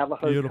Airmen,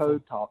 Navajo Beautiful.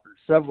 Code Talkers.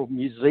 Several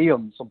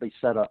museums will be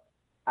set up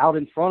out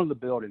in front of the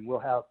building. We'll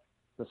have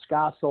the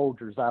Sky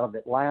Soldiers out of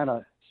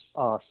Atlanta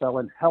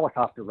selling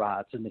helicopter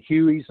rides, and the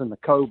Hueys and the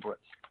Cobras.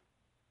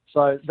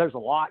 So there's a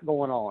lot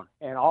going on,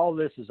 and all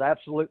this is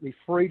absolutely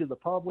free to the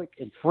public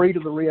and free to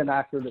the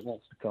reenactor that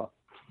wants to come.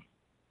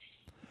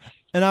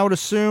 And I would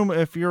assume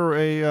if you're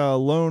a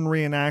lone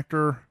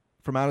reenactor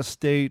from out of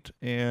state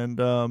and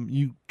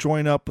you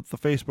join up with the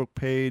Facebook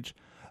page,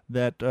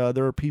 that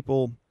there are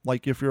people,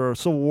 like if you're a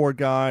Civil War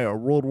guy, or a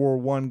World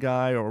War I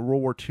guy, or a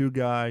World War II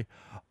guy,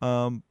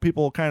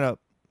 people kind of,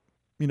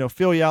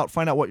 feel you out,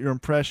 find out what your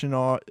impression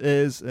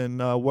is,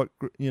 and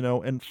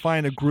and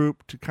find a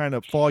group to kind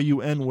of fall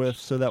you in with,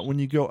 so that when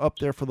you go up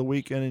there for the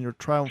weekend and you're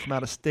traveling from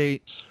out of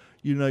state,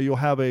 you'll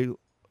have a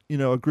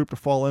group to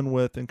fall in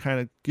with and kind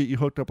of get you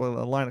hooked up with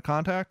a line of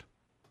contact.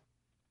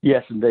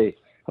 Yes, indeed.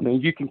 I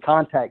mean, you can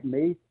contact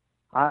me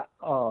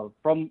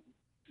from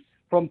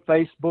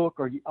Facebook,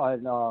 or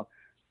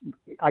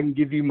I can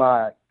give you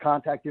my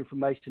contact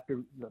information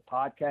through the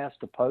podcast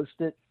to post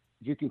it.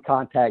 You can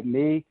contact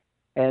me,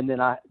 and then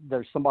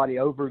there's somebody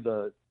over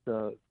the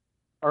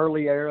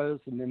early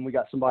eras, and then we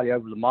got somebody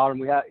over the modern.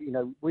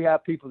 We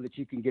have people that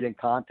you can get in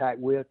contact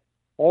with,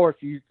 or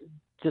if you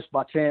just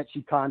by chance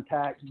you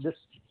contact this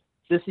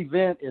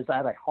event is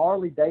at a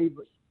Harley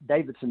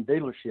Davidson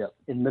dealership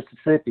in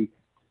Mississippi.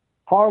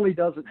 Harley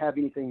doesn't have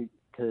anything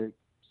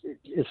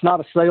it's not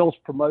a sales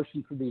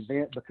promotion for the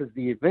event, because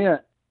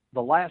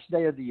the last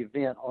day of the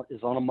event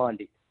is on a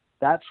Monday.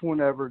 That's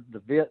whenever the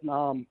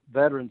Vietnam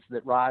veterans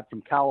that ride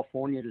from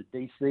California to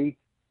D.C.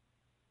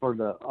 for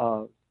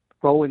the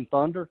Rolling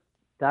Thunder,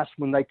 that's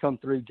when they come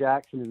through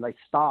Jackson and they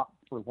stop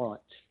for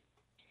lunch.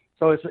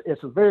 So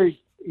it's a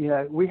very,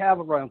 we have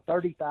around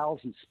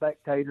 30,000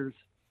 spectators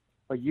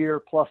a year,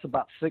 plus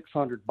about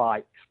 600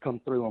 bikes come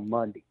through on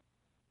Monday.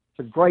 It's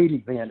a great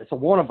event. It's a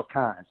one of a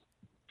kind.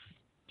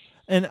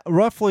 And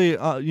roughly,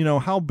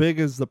 how big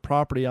is the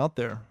property out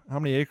there? How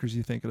many acres do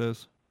you think it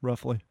is,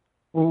 roughly?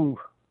 Ooh,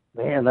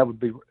 man, that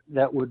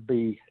would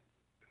be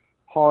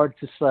hard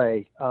to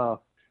say.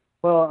 Well,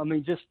 I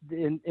mean, just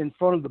in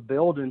front of the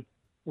building,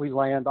 we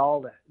land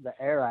all the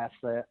air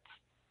assets.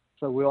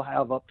 So we'll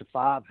have up to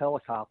 5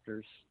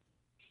 helicopters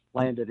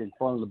landed in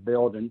front of the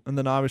building. And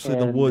then obviously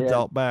the woods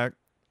out back.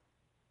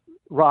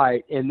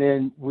 Right. And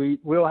then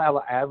we'll have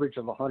an average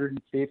of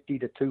 150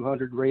 to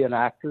 200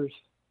 reenactors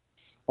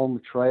on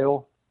the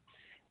trail,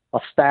 a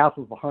staff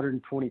of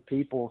 120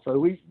 people.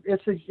 So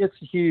it's a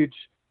huge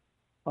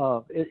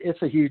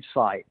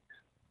site.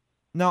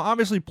 Now,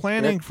 obviously,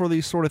 planning for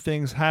these sort of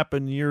things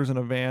happen years in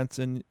advance,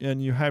 and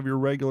you have your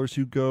regulars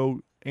who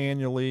go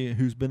annually,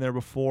 who's been there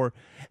before.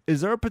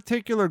 Is there a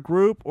particular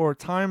group or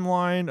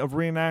timeline of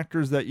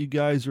reenactors that you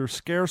guys are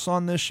scarce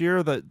on this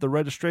year, that the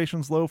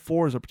registration's low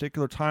for? Is there a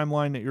particular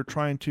timeline that you're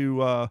trying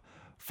to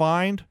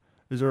find?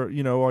 Is there,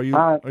 are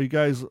you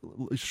guys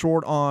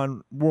short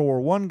on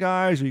World War I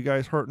guys? Are you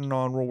guys hurting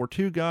on World War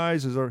II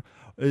guys?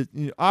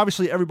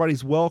 Obviously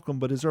everybody's welcome,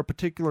 but is there a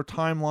particular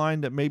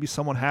timeline that maybe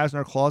someone has in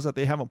their closet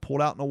they haven't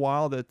pulled out in a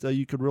while that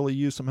you could really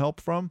use some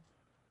help from?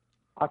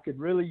 I could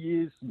really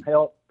use some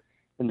help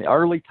in the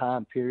early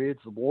time periods,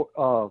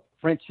 not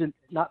French and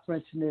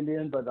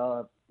Indian,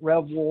 but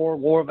Rev War,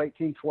 War of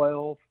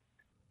 1812.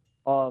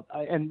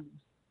 And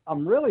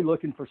I'm really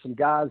looking for some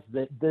guys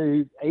that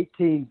do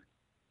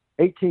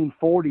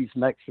 1840s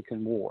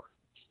Mexican War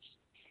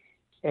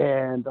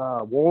and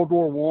World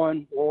War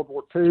I, World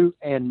War II,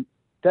 and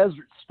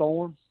Desert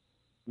Storm.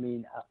 I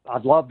mean,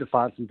 I'd love to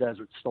find some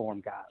Desert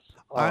Storm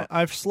guys.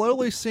 I've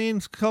slowly seen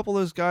a couple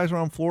of those guys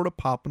around Florida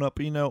popping up.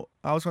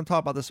 I was going to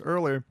talk about this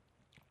earlier.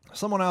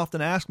 Someone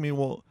often asks me,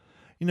 well,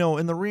 in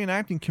the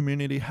reenacting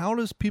community, how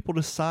does people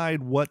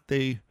decide what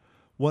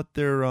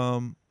their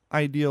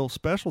ideal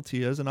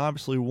specialty is? And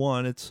obviously,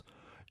 one, it's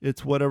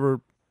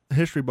whatever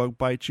history bug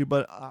bites you.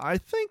 But I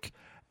think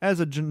as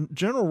a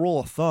general rule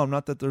of thumb,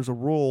 not that there's a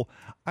rule,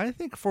 I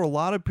think for a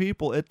lot of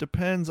people, it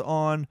depends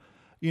on,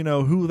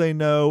 who they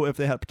know. If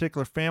they had a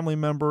particular family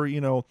member,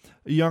 a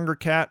younger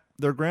cat,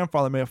 their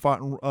grandfather may have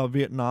fought in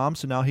Vietnam,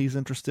 so now he's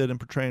interested in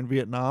portraying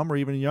Vietnam, or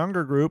even a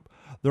younger group,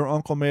 their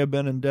uncle may have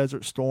been in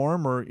Desert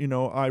Storm or,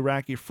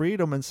 Iraqi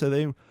freedom, and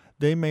so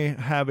they may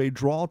have a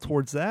draw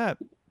towards that.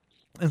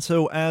 And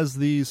so as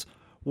these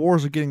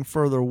wars are getting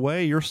further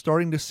away, you're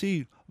starting to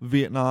see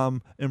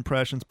Vietnam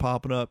impressions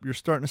popping up. You're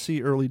starting to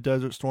see early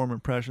Desert Storm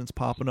impressions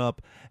popping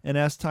up. And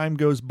as time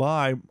goes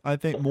by, I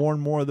think more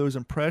and more of those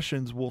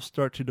impressions will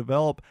start to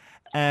develop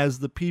as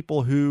the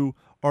people who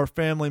are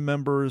family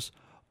members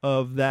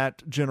of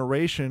that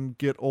generation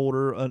get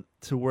older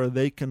to where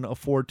they can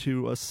afford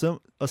to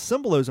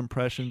assemble those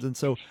impressions. And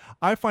so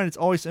I find it's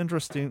always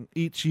interesting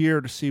each year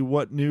to see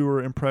what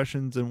newer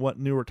impressions and what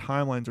newer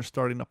timelines are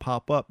starting to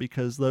pop up,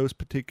 because those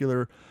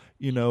particular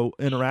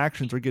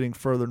interactions are getting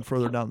further and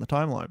further down the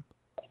timeline.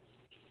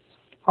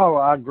 Oh,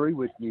 I agree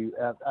with you.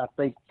 I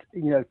think,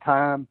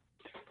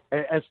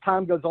 as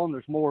time goes on,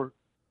 there's more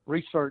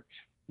research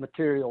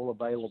material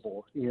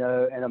available,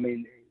 and I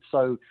mean,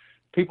 so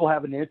people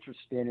have an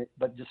interest in it,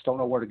 but just don't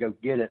know where to go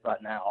get it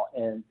right now.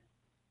 And,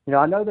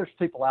 I know there's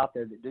people out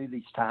there that do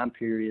these time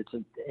periods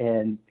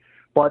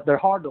but they're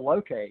hard to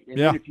locate. And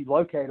even if you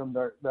locate them,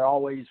 they're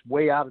always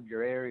way out of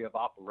your area of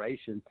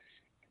operation.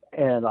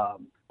 And,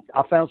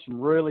 I found some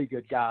really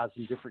good guys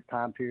in different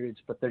time periods,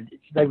 but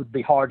they would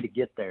be hard to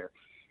get there.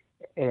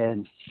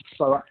 And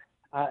so,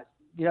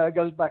 it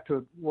goes back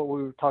to what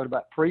we were talking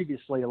about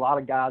previously. A lot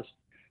of guys,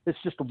 it's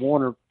just a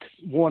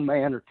one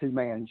man or two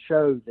man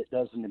show that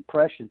does an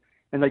impression,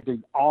 and they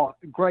do all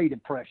great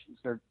impressions.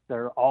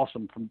 They're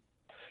awesome from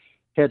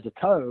head to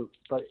toe,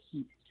 but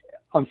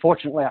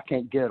unfortunately, I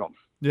can't get them.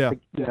 Yeah.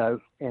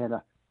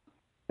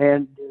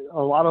 And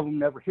a lot of them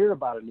never hear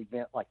about an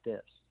event like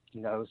this.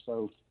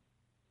 So.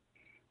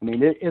 I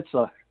mean, it's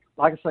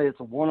like I say, it's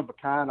a one of a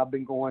kind. I've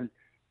been going,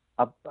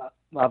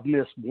 I've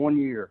missed 1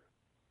 year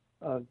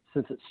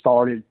since it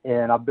started,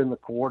 and I've been the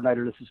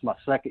coordinator. This is my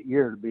second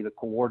year to be the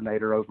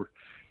coordinator over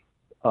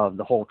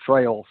the whole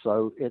trail.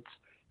 So it's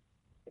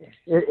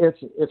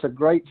a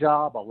great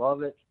job. I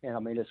love it, and I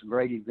mean, it's a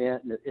great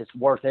event, and it's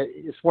worth it.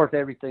 It's worth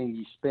everything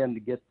you spend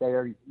to get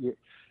there.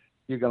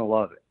 You're going to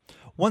love it.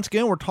 Once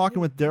again, we're talking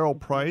with Daryl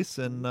Price,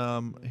 and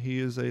he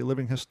is a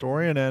living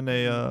historian and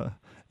a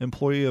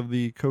employee of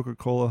the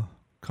Coca-Cola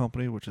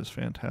Company, which is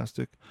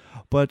fantastic.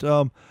 But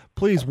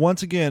please,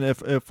 once again,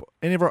 if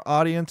any of our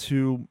audience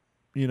who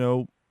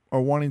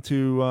are wanting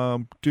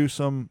to do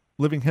some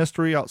living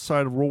history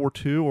outside of World War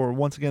II, or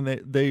once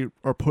again they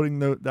are putting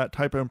that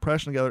type of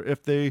impression together,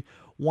 if they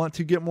want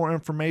to get more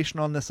information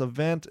on this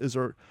event,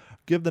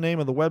 give the name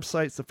of the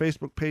websites, the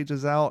Facebook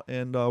pages out,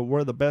 and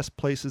where are the best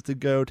places to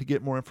go to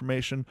get more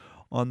information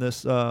on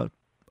this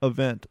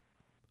event.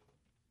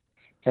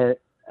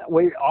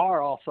 We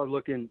are also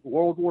looking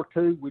World War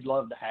II. We'd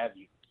love to have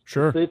you.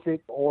 Sure.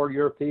 Pacific or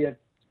European.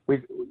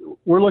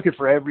 We're looking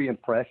for every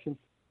impression,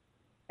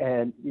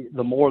 and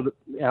the more the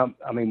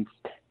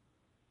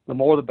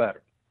more the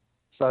better.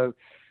 So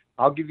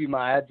I'll give you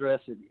my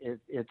address.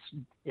 It's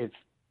the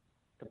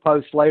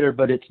post later,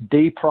 but it's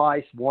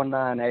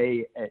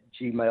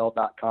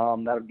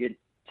dprice19a@gmail.com. That'll get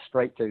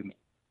straight to me.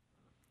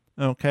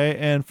 Okay,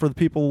 and for the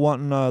people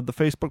wanting the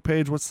Facebook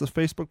page, what's the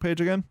Facebook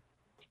page again?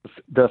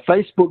 The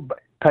Facebook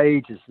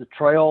page is the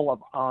Trail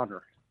of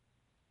Honor.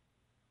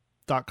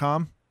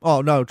 .com? Oh,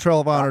 no,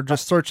 Trail of Honor.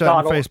 Just search that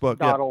on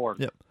Facebook. .org.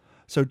 Yep.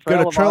 So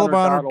go to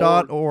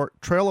trailofhonor.org,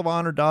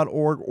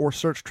 trailofhonor.org, or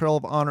search Trail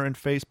of Honor in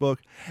Facebook.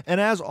 And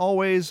as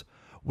always,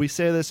 we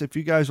say this, if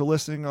you guys are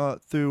listening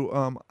through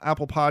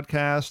Apple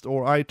Podcast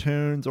or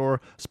iTunes or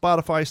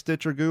Spotify,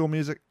 Stitcher, Google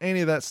Music,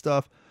 any of that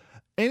stuff,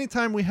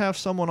 anytime we have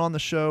someone on the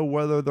show,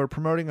 whether they're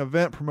promoting an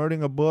event,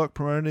 promoting a book,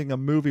 promoting a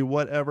movie,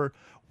 whatever,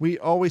 we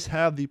always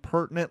have the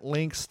pertinent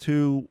links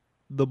to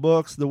the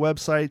books, the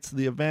websites,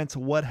 the events,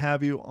 what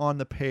have you on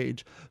the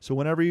page. So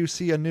whenever you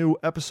see a new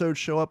episode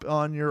show up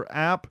on your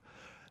app,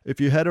 if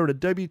you head over to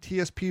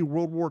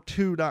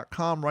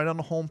WTSPWorldWar2.com, right on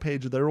the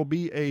homepage, there will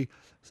be a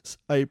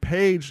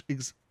page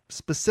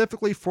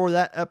specifically for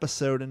that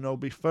episode, and there'll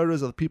be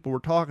photos of the people we're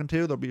talking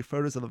to, there'll be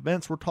photos of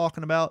events we're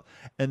talking about,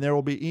 and there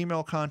will be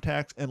email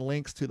contacts and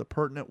links to the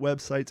pertinent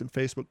websites and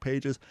Facebook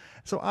pages.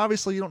 So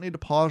obviously you don't need to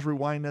pause,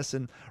 rewind this,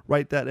 and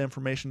write that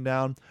information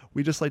down.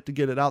 We just like to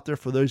get it out there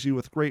for those of you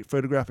with great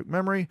photographic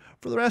memory.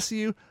 For the rest of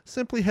you,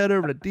 simply head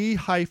over to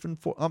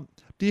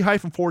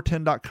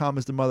d-410.com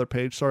is the mother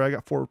page. Sorry, I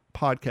got 4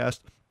 podcasts.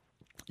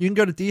 You can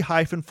go to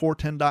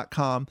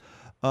d-410.com.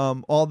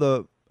 All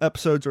the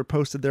episodes are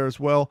posted there as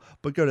well,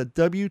 but go to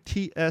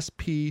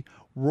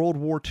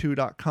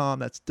WTSPWorldWar2.com.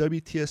 That's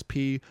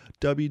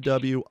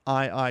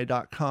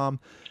WTSPWWII.com,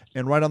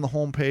 and right on the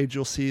homepage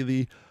you'll see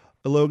the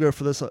logo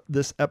for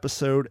this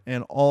episode,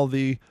 and all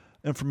the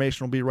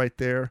information will be right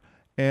there.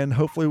 And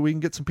hopefully we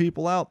can get some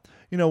people out.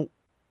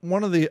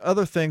 One of the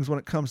other things when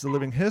it comes to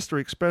living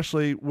history,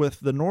 especially with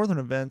the northern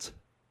events,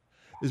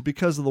 is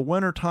because of the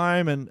winter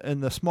time and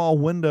the small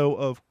window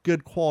of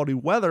good quality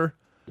weather,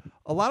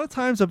 a lot of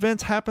times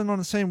events happen on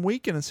the same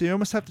weekend, and so you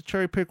almost have to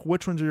cherry pick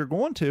which ones you're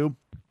going to.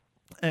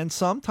 And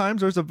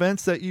sometimes there's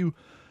events that you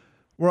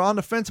were on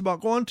the fence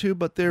about going to,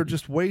 but they're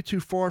just way too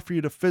far for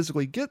you to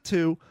physically get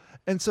to.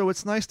 And so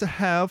it's nice to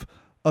have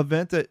an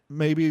event that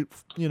maybe,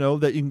 you know,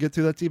 that you can get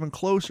to that's even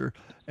closer.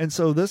 And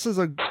so this is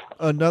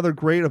another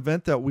great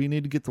event that we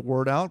need to get the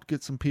word out,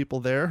 get some people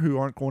there who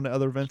aren't going to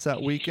other events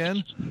that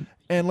weekend,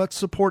 and let's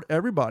support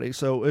everybody.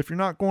 So if you're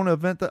not going to an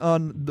event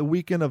on the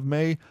weekend of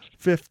May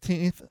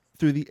 15th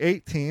through the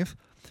 18th,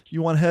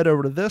 you want to head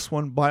over to this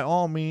one, by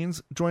all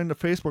means, join the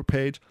Facebook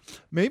page.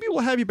 Maybe we'll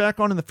have you back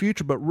on in the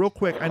future, but real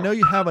quick, I know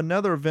you have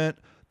another event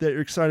that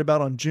you're excited about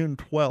on June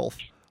 12th.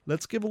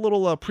 Let's give a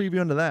little preview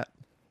into that.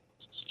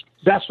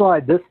 That's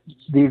right. The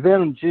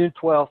event on June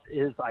 12th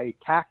is a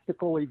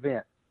tactical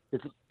event.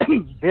 It's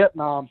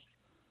Vietnam.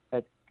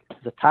 At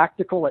the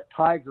Tactical at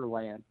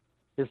Tigerland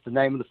is the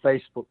name of the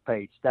Facebook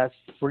page. That's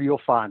where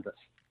you'll find us.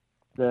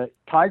 The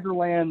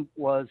Tigerland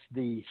was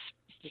the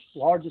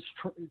largest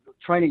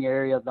training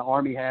area the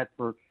Army had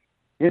for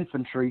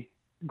infantry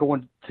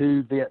going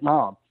to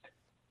Vietnam.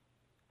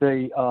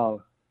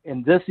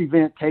 And this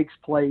event takes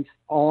place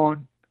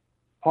on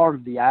part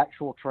of the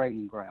actual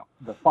training ground.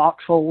 The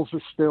foxholes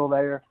are still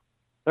there.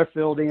 They're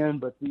filled in,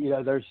 but you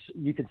know,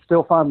 you can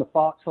still find the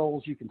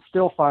foxholes. You can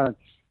still find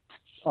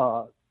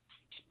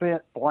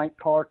spent blank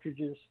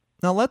cartridges.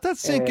 Now let that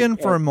sink in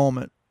for a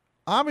moment.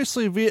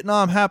 Obviously,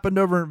 Vietnam happened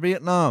over in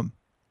Vietnam.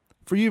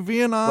 For you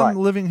Vietnam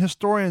living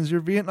historians,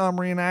 your Vietnam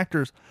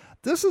reenactors,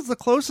 this is the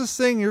closest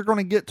thing you're going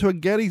to get to a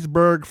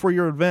Gettysburg for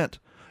your event.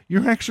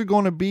 You're actually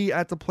going to be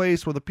at the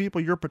place where the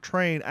people you're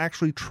portraying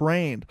actually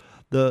trained.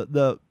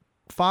 The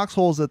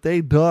foxholes that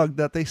they dug,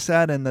 that they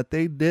sat in, that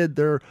they did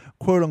their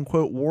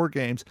quote-unquote war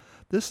games.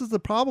 This is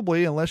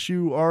probably, unless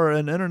you are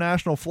an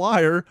international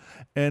flyer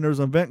and there's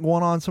an event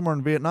going on somewhere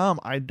in Vietnam,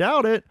 I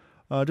doubt it,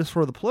 just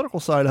for the political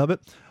side of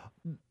it,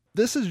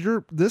 this is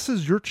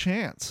your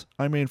chance.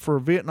 I mean, for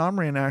a Vietnam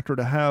reenactor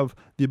to have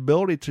the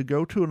ability to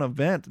go to an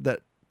event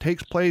that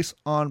takes place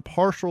on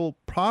partial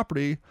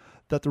property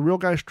that the real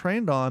guys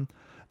trained on,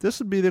 this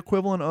would be the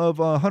equivalent of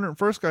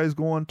 101st guys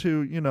going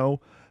to, you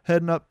know,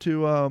 heading up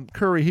to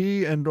Curry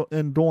Hee and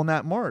doing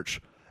that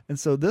march. And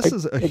so this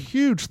is a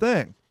huge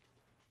thing.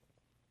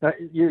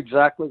 You're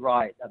exactly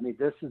right. I mean,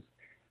 this is,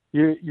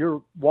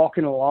 you're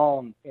walking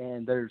along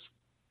and there's,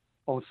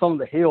 on some of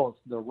the hills,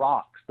 the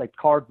rocks, they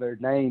carved their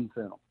names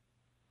in them.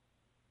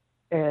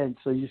 And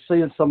so you're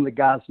seeing some of the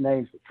guys'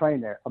 names that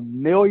trained there.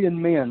 1 million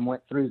men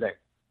went through there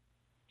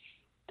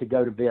to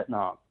go to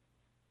Vietnam.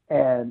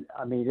 And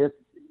I mean,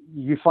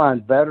 you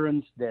find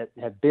veterans that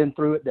have been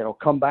through it that'll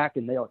come back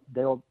and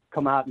they'll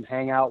come out and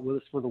hang out with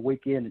us for the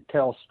weekend and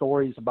tell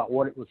stories about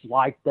what it was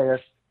like there.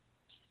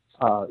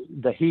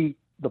 The heat,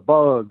 the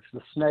bugs,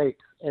 the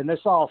snakes, and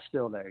it's all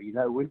still there. You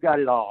know, we've got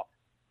it all.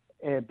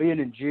 And being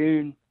in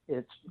June,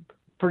 it's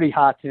pretty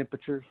high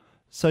temperatures.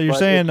 So you're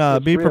saying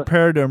be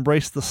prepared to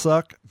embrace the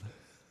suck?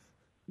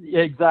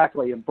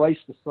 Exactly. Embrace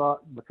the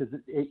suck, because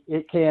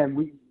it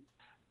can.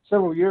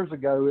 Several years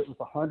ago, it was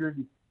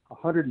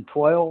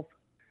 112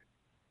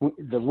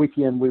 the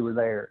weekend we were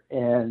there.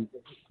 And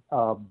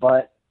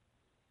but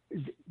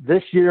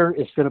this year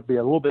it's going to be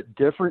a little bit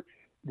different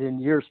than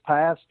years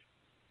past.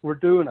 We're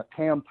doing a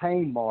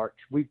campaign march.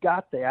 We've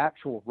got the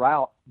actual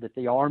route that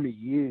the Army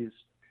used.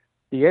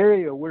 The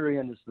area we're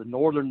in is the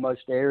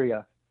northernmost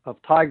area of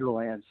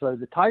Tigerland. So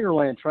the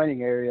Tigerland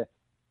training area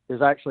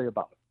is actually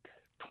about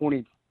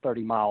 20,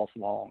 30 miles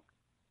long.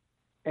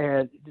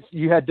 And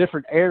you had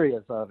different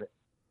areas of it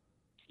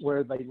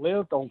where they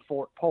lived on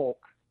Fort Polk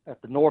at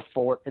the North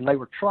Fort, and they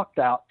were trucked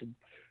out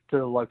to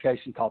a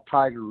location called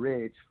Tiger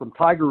Ridge. From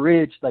Tiger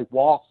Ridge, they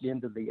walked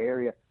into the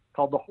area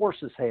called the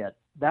Horse's Head.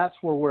 That's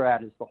where we're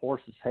at, is the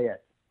Horse's Head.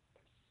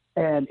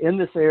 And in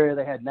this area,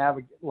 they had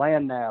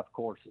land nav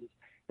courses.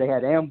 They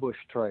had ambush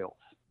trails.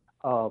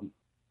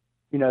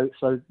 You know,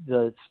 so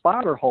the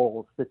spider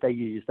holes that they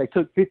used, they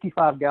took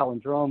 55-gallon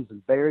drums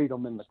and buried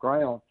them in the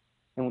ground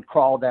and would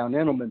crawl down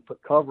in them and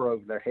put cover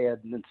over their head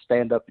and then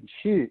stand up and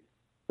shoot.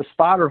 The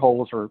spider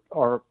holes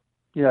are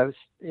you know,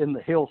 in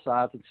the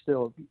hillsides,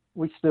 and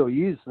we still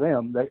use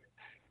them.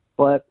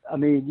 But I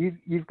mean,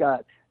 you've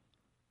got,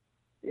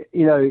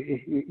 you know,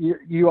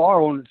 you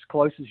are on as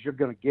close as you're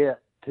going to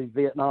get to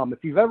Vietnam.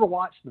 If you've ever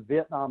watched the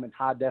Vietnam in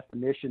High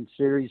Definition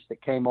series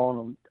that came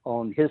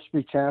on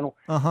History Channel,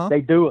 they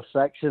do a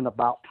section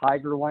about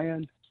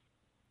Tigerland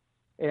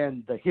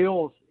and the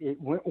hills.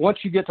 Once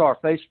you get to our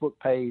Facebook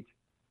page,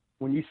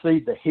 when you see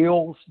the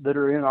hills that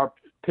are in our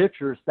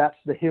pictures, that's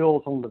the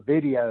hills on the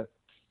video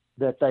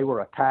that they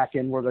were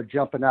attacking, where they're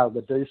jumping out of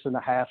the Deuce and a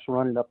Half,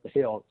 running up the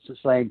hill. It's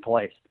the same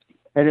place,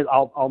 and it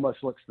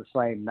almost looks the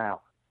same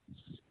now.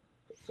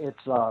 It's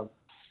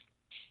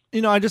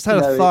you know, I just had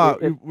a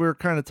thought. We're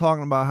kind of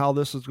talking about how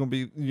this is going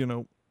to be, you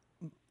know,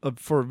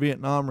 for a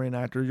Vietnam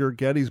reenactor, your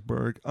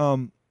Gettysburg.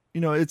 You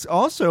know, it's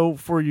also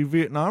for you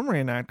Vietnam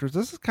reenactors.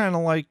 This is kind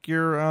of like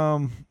your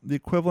the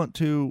equivalent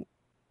to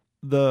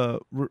the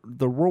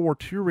World War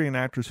II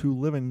reenactors who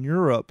live in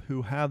Europe,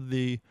 who have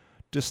the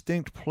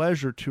distinct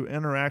pleasure to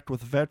interact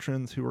with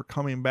veterans who are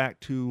coming back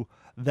to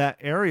that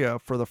area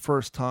for the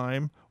first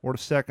time or the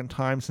second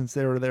time since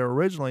they were there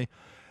originally.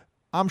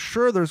 I'm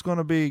sure there's going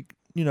to be,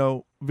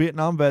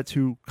 Vietnam vets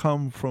who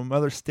come from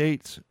other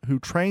states who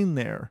train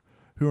there,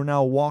 who are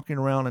now walking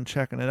around and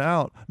checking it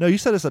out. No, you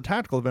said it's a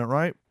tactical event,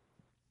 right?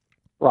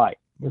 Right.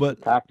 It's a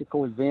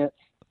tactical event.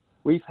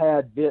 We've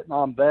had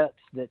Vietnam vets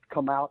that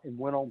come out and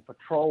went on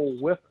patrol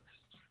with us.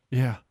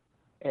 Yeah.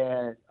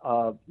 And,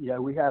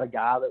 we had a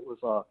guy that was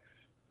a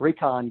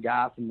recon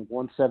guy from the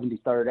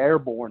 173rd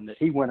Airborne that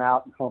he went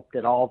out and humped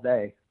it all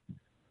day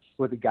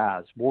with the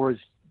guys, wore his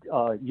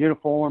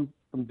uniform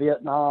from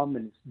Vietnam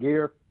and his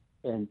gear.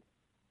 And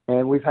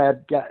we've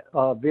had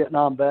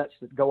Vietnam vets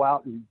that go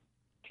out and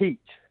teach.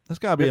 That's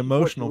got to be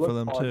emotional for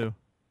them too.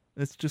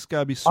 It's just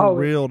got to be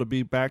surreal to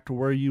be back to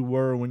where you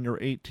were when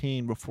you're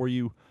 18 before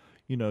you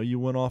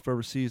went off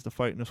overseas to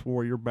fight in this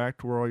war. You're back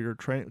to where all your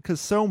training, because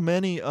so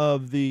many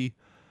of the,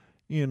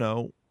 it's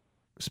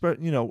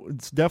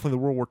definitely the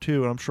World War II,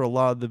 and I'm sure a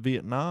lot of the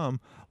Vietnam,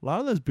 a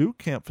lot of those boot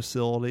camp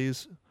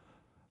facilities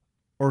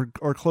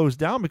are closed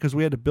down because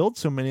we had to build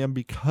so many of them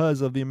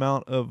because of the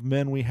amount of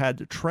men we had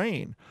to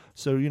train.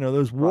 So,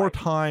 those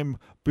wartime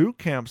boot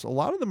camps, a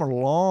lot of them are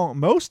long,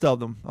 most of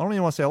them, I don't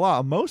even want to say a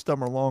lot, most of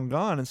them are long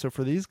gone. And so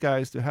for these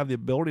guys to have the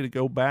ability to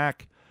go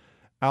back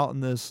out in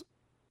this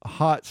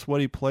hot,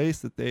 sweaty place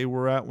that they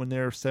were at when they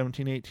were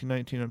 17, 18,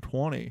 19, and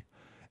 20,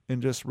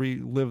 and just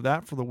relive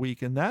that for the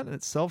week, and that in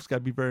itself's got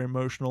to be very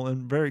emotional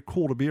and very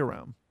cool to be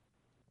around.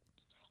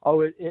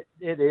 Oh, it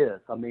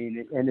is. I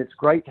mean, and it's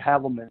great to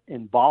have them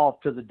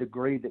involved to the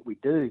degree that we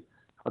do.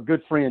 A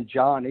good friend,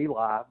 John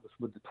Eli, was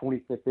with the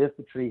 25th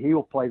Infantry. He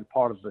will play the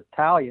part of the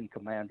battalion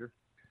commander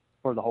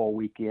for the whole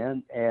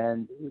weekend.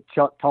 And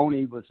Chuck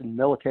Tony was in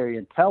military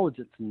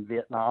intelligence in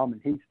Vietnam,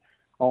 and he's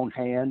on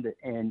hand.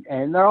 And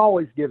they're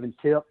always giving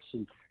tips.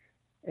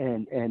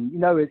 And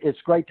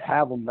it's great to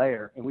have them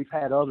there. And we've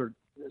had other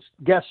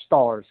guest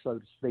stars, so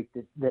to speak,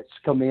 that's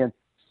come in.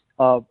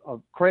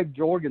 Craig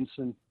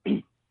Jorgensen,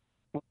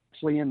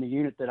 actually in the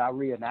unit that I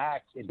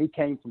reenact, and he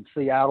came from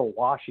Seattle,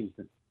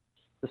 Washington,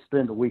 to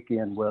spend a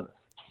weekend with us,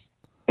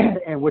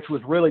 and which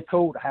was really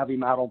cool to have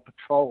him out on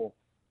patrol.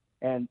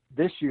 And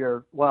this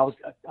year,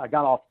 I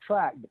got off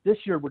track, but this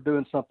year we're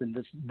doing something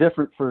that's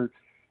different for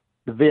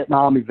the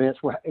Vietnam events.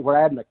 We're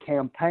adding a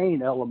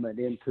campaign element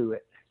into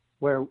it,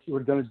 where we're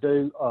going to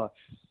do a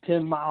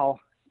 10-mile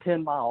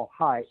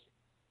hike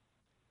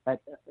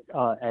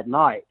at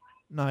night.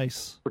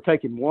 Nice. We're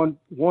taking one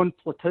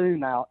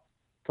platoon out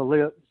to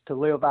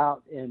live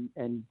out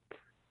and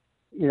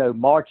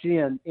march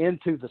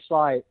into the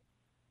site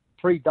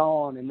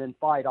pre-dawn and then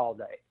fight all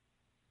day.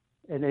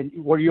 And then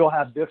where you'll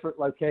have different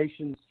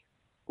locations.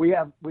 We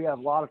have a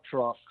lot of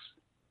trucks.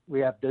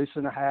 We have deuce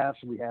and a halves.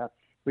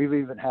 We've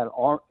even had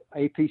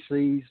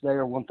APCs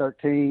there,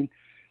 113.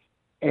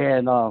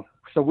 And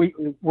so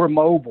we're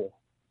mobile,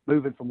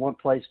 moving from one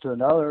place to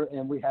another,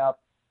 and we have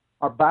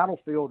our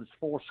battlefield is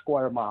 4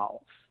 square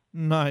miles.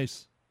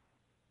 Nice.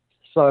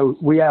 So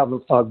we have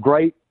a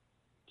great,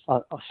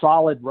 a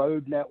solid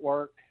road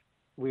network.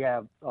 We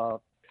have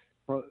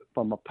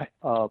from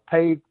a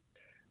paved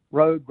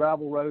road,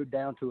 gravel road,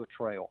 down to a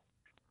trail.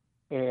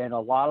 And a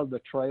lot of the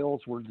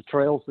trails were the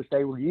trails that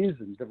they were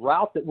using. The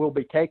route that we'll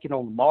be taking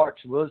on the march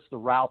was the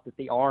route that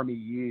the Army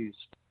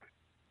used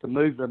to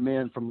move their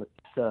men from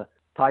the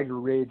Tiger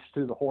Ridge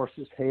to the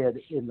Horse's Head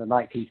in the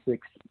 1960s.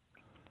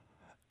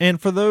 And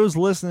for those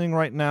listening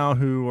right now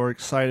who are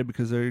excited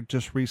because they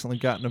just recently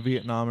gotten a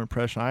Vietnam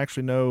impression, I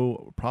actually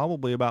know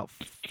probably about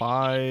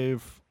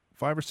five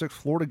or six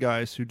Florida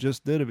guys who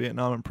just did a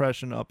Vietnam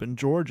impression up in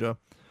Georgia.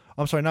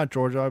 I'm sorry, not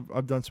Georgia.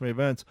 I've done so many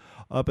events.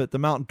 Up at the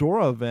Mount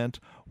Dora event,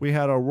 we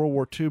had our World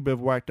War II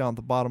bivouac down at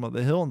the bottom of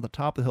the hill. And at the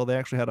top of the hill, they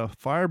actually had a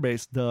fire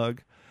base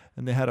dug,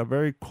 and they had a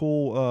very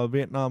cool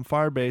Vietnam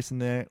fire base,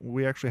 and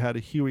we actually had a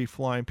Huey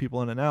flying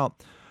people in and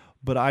out.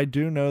 But I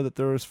do know that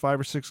there was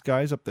 5 or 6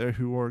 guys up there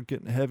who are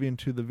getting heavy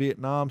into the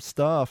Vietnam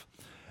stuff.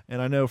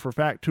 And I know for a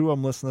fact 2 of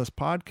them listen to this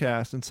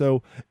podcast. And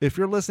so if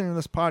you're listening to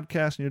this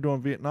podcast and you're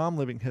doing Vietnam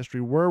living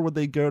history, where would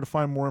they go to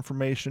find more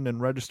information and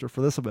register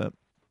for this event?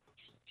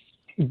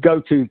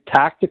 Go to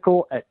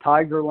Tactical at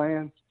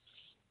Tigerland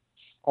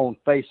on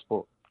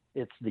Facebook.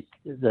 It's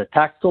the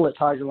Tactical at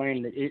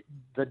Tigerland,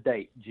 the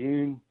date,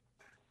 June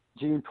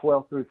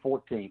 12th through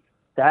 14th.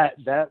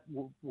 That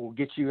will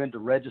get you into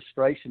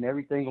registration.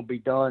 Everything will be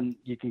done.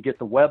 You can get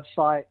the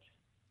website,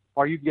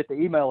 or you can get the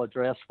email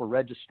address for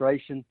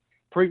registration.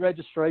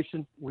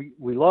 Pre-registration, we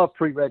love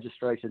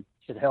pre-registration.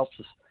 It helps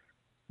us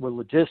with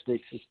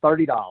logistics. It's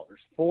 $30,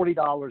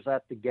 $40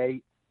 at the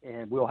gate,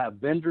 and we'll have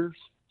vendors.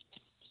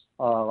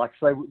 Like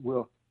I say,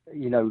 we're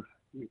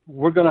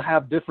going to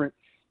have different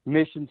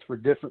missions for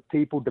different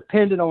people,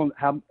 depending on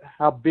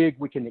how big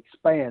we can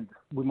expand.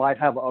 We might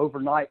have an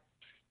overnight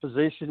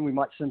position. We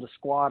might send a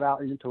squad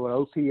out into an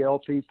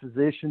OPLP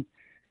position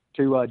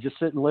to just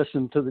sit and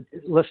listen to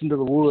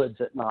the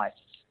woods at night.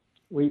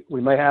 We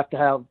may have to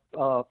have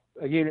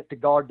a unit to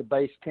guard the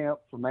base camp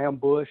from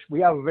ambush. We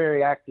have a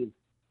very active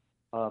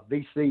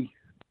VC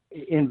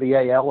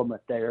NVA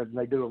element there, and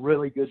they do a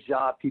really good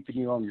job keeping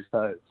you on your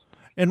toes.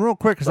 And real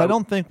quick, because I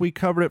don't think we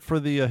covered it for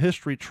the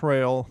History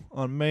Trail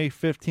on May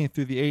 15th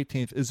through the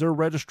 18th. Is there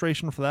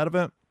registration for that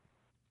event?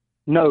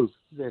 No,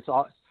 there's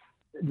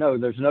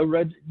no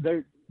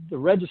the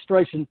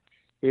registration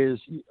is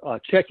a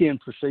check-in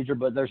procedure,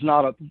 but there's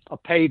not a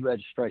paid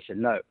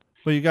registration. No.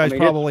 But you guys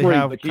probably free,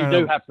 have. But you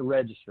do have to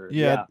register.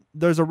 Yeah,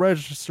 there's a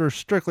register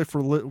strictly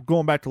for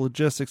going back to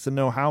logistics to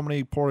know how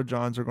many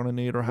porta-johns are going to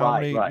need, or how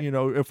many,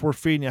 if we're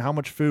feeding you, how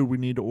much food we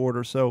need to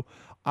order. So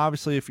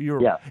obviously, if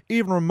you're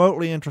even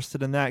remotely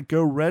interested in that,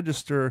 go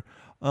register.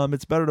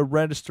 It's better to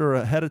register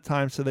ahead of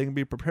time so they can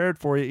be prepared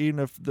for you, even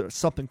if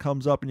something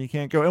comes up and you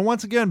can't go. And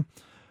once again,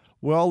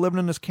 we're all living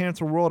in this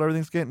cancer world.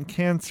 Everything's getting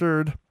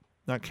canceled.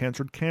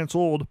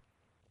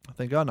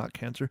 Thank God, not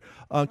cancer.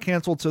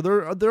 Canceled. So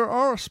there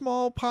are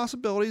small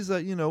possibilities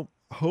that,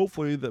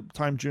 hopefully the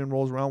time June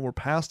rolls around, we're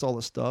past all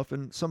this stuff.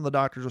 And some of the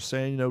doctors are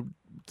saying,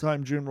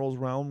 time June rolls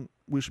around,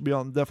 we should be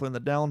definitely on the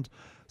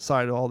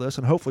downside of all this.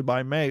 And hopefully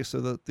by May, so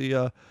that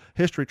the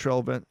History Trail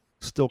event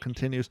still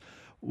continues,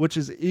 which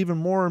is even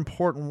more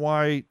important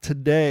why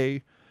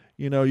today,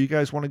 you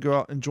guys want to go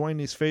out and join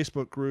these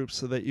Facebook groups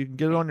so that you can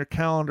get it on your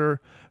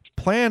calendar,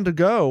 plan to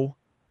go,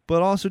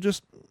 but also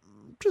just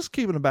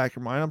keep in the back of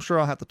your mind. I'm sure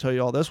I'll have to tell you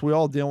all this. We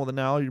all deal with it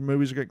now. Your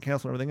movies are getting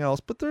canceled and everything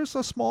else, but there's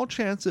a small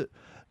chance that,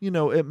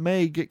 it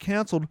may get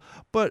canceled.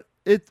 But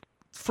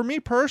for me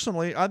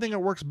personally, I think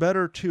it works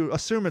better to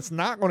assume it's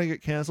not going to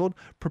get canceled,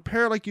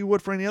 prepare like you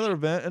would for any other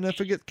event, and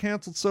if it gets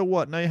canceled, so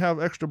what? Now you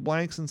have extra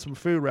blanks and some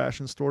food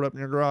rations stored up in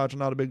your garage,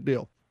 not a big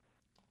deal.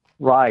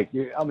 Right.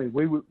 I mean,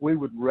 we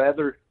would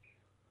rather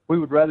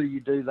you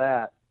do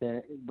that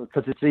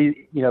because it's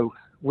easy,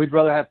 we'd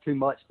rather have too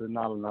much than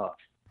not enough.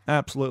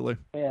 Absolutely.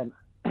 And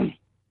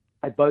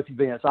at both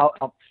events,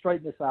 I'll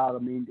straighten this out. I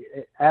mean,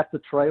 at the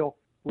trail,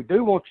 we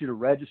do want you to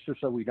register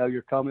so we know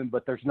you're coming,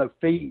 but there's no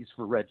fees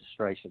for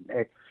registration.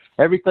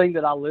 Everything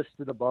that I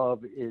listed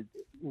above is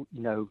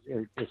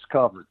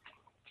covered.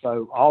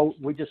 So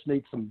we just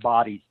need some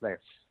bodies there,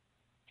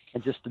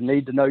 and just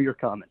need to know you're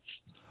coming.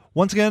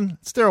 Once again,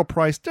 it's Daryl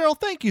Price. Daryl,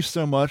 thank you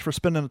so much for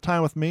spending the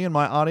time with me and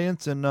my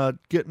audience and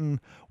getting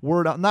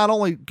word out. Not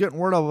only getting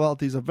word out about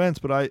these events,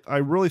 but I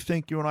really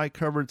think you and I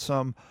covered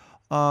some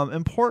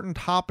important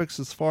topics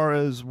as far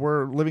as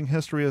where living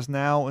history is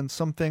now, and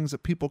some things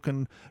that people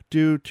can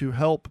do to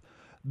help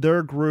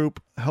their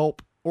group,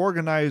 help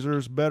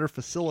organizers better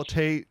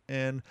facilitate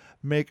and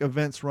make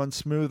events run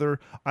smoother.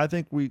 I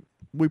think we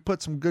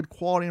put some good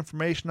quality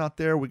information out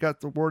there. We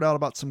got the word out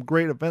about some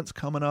great events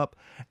coming up.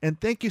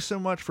 And thank you so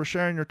much for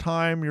sharing your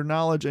time, your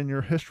knowledge, and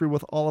your history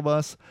with all of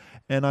us.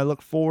 And I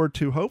look forward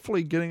to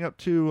hopefully getting up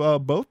to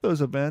both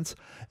those events.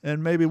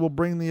 And maybe we'll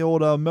bring the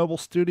old mobile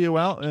studio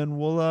out and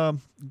we'll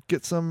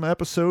get some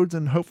episodes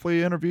and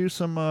hopefully interview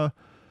some,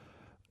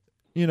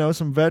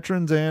 some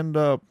veterans. And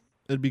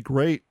it'd be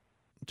great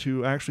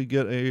to actually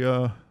get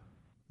a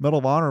Medal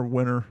of Honor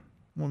winner.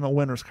 Well, no,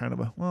 winner's kind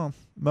of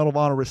Medal of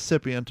Honor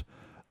recipient.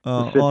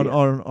 On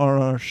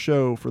our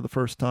show for the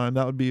first time.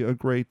 That would be a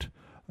great,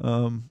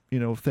 thing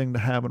to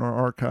have in our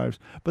archives.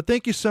 But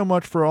thank you so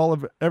much for all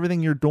of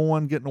everything you're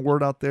doing, getting the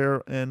word out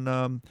there,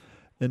 and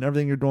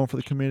everything you're doing for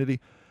the community.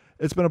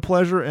 It's been a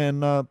pleasure,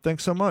 and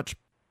thanks so much.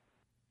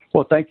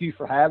 Well, thank you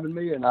for having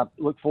me, and I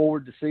look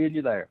forward to seeing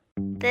you there.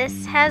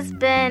 This has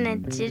been a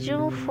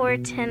Digital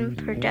 410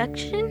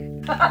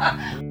 production.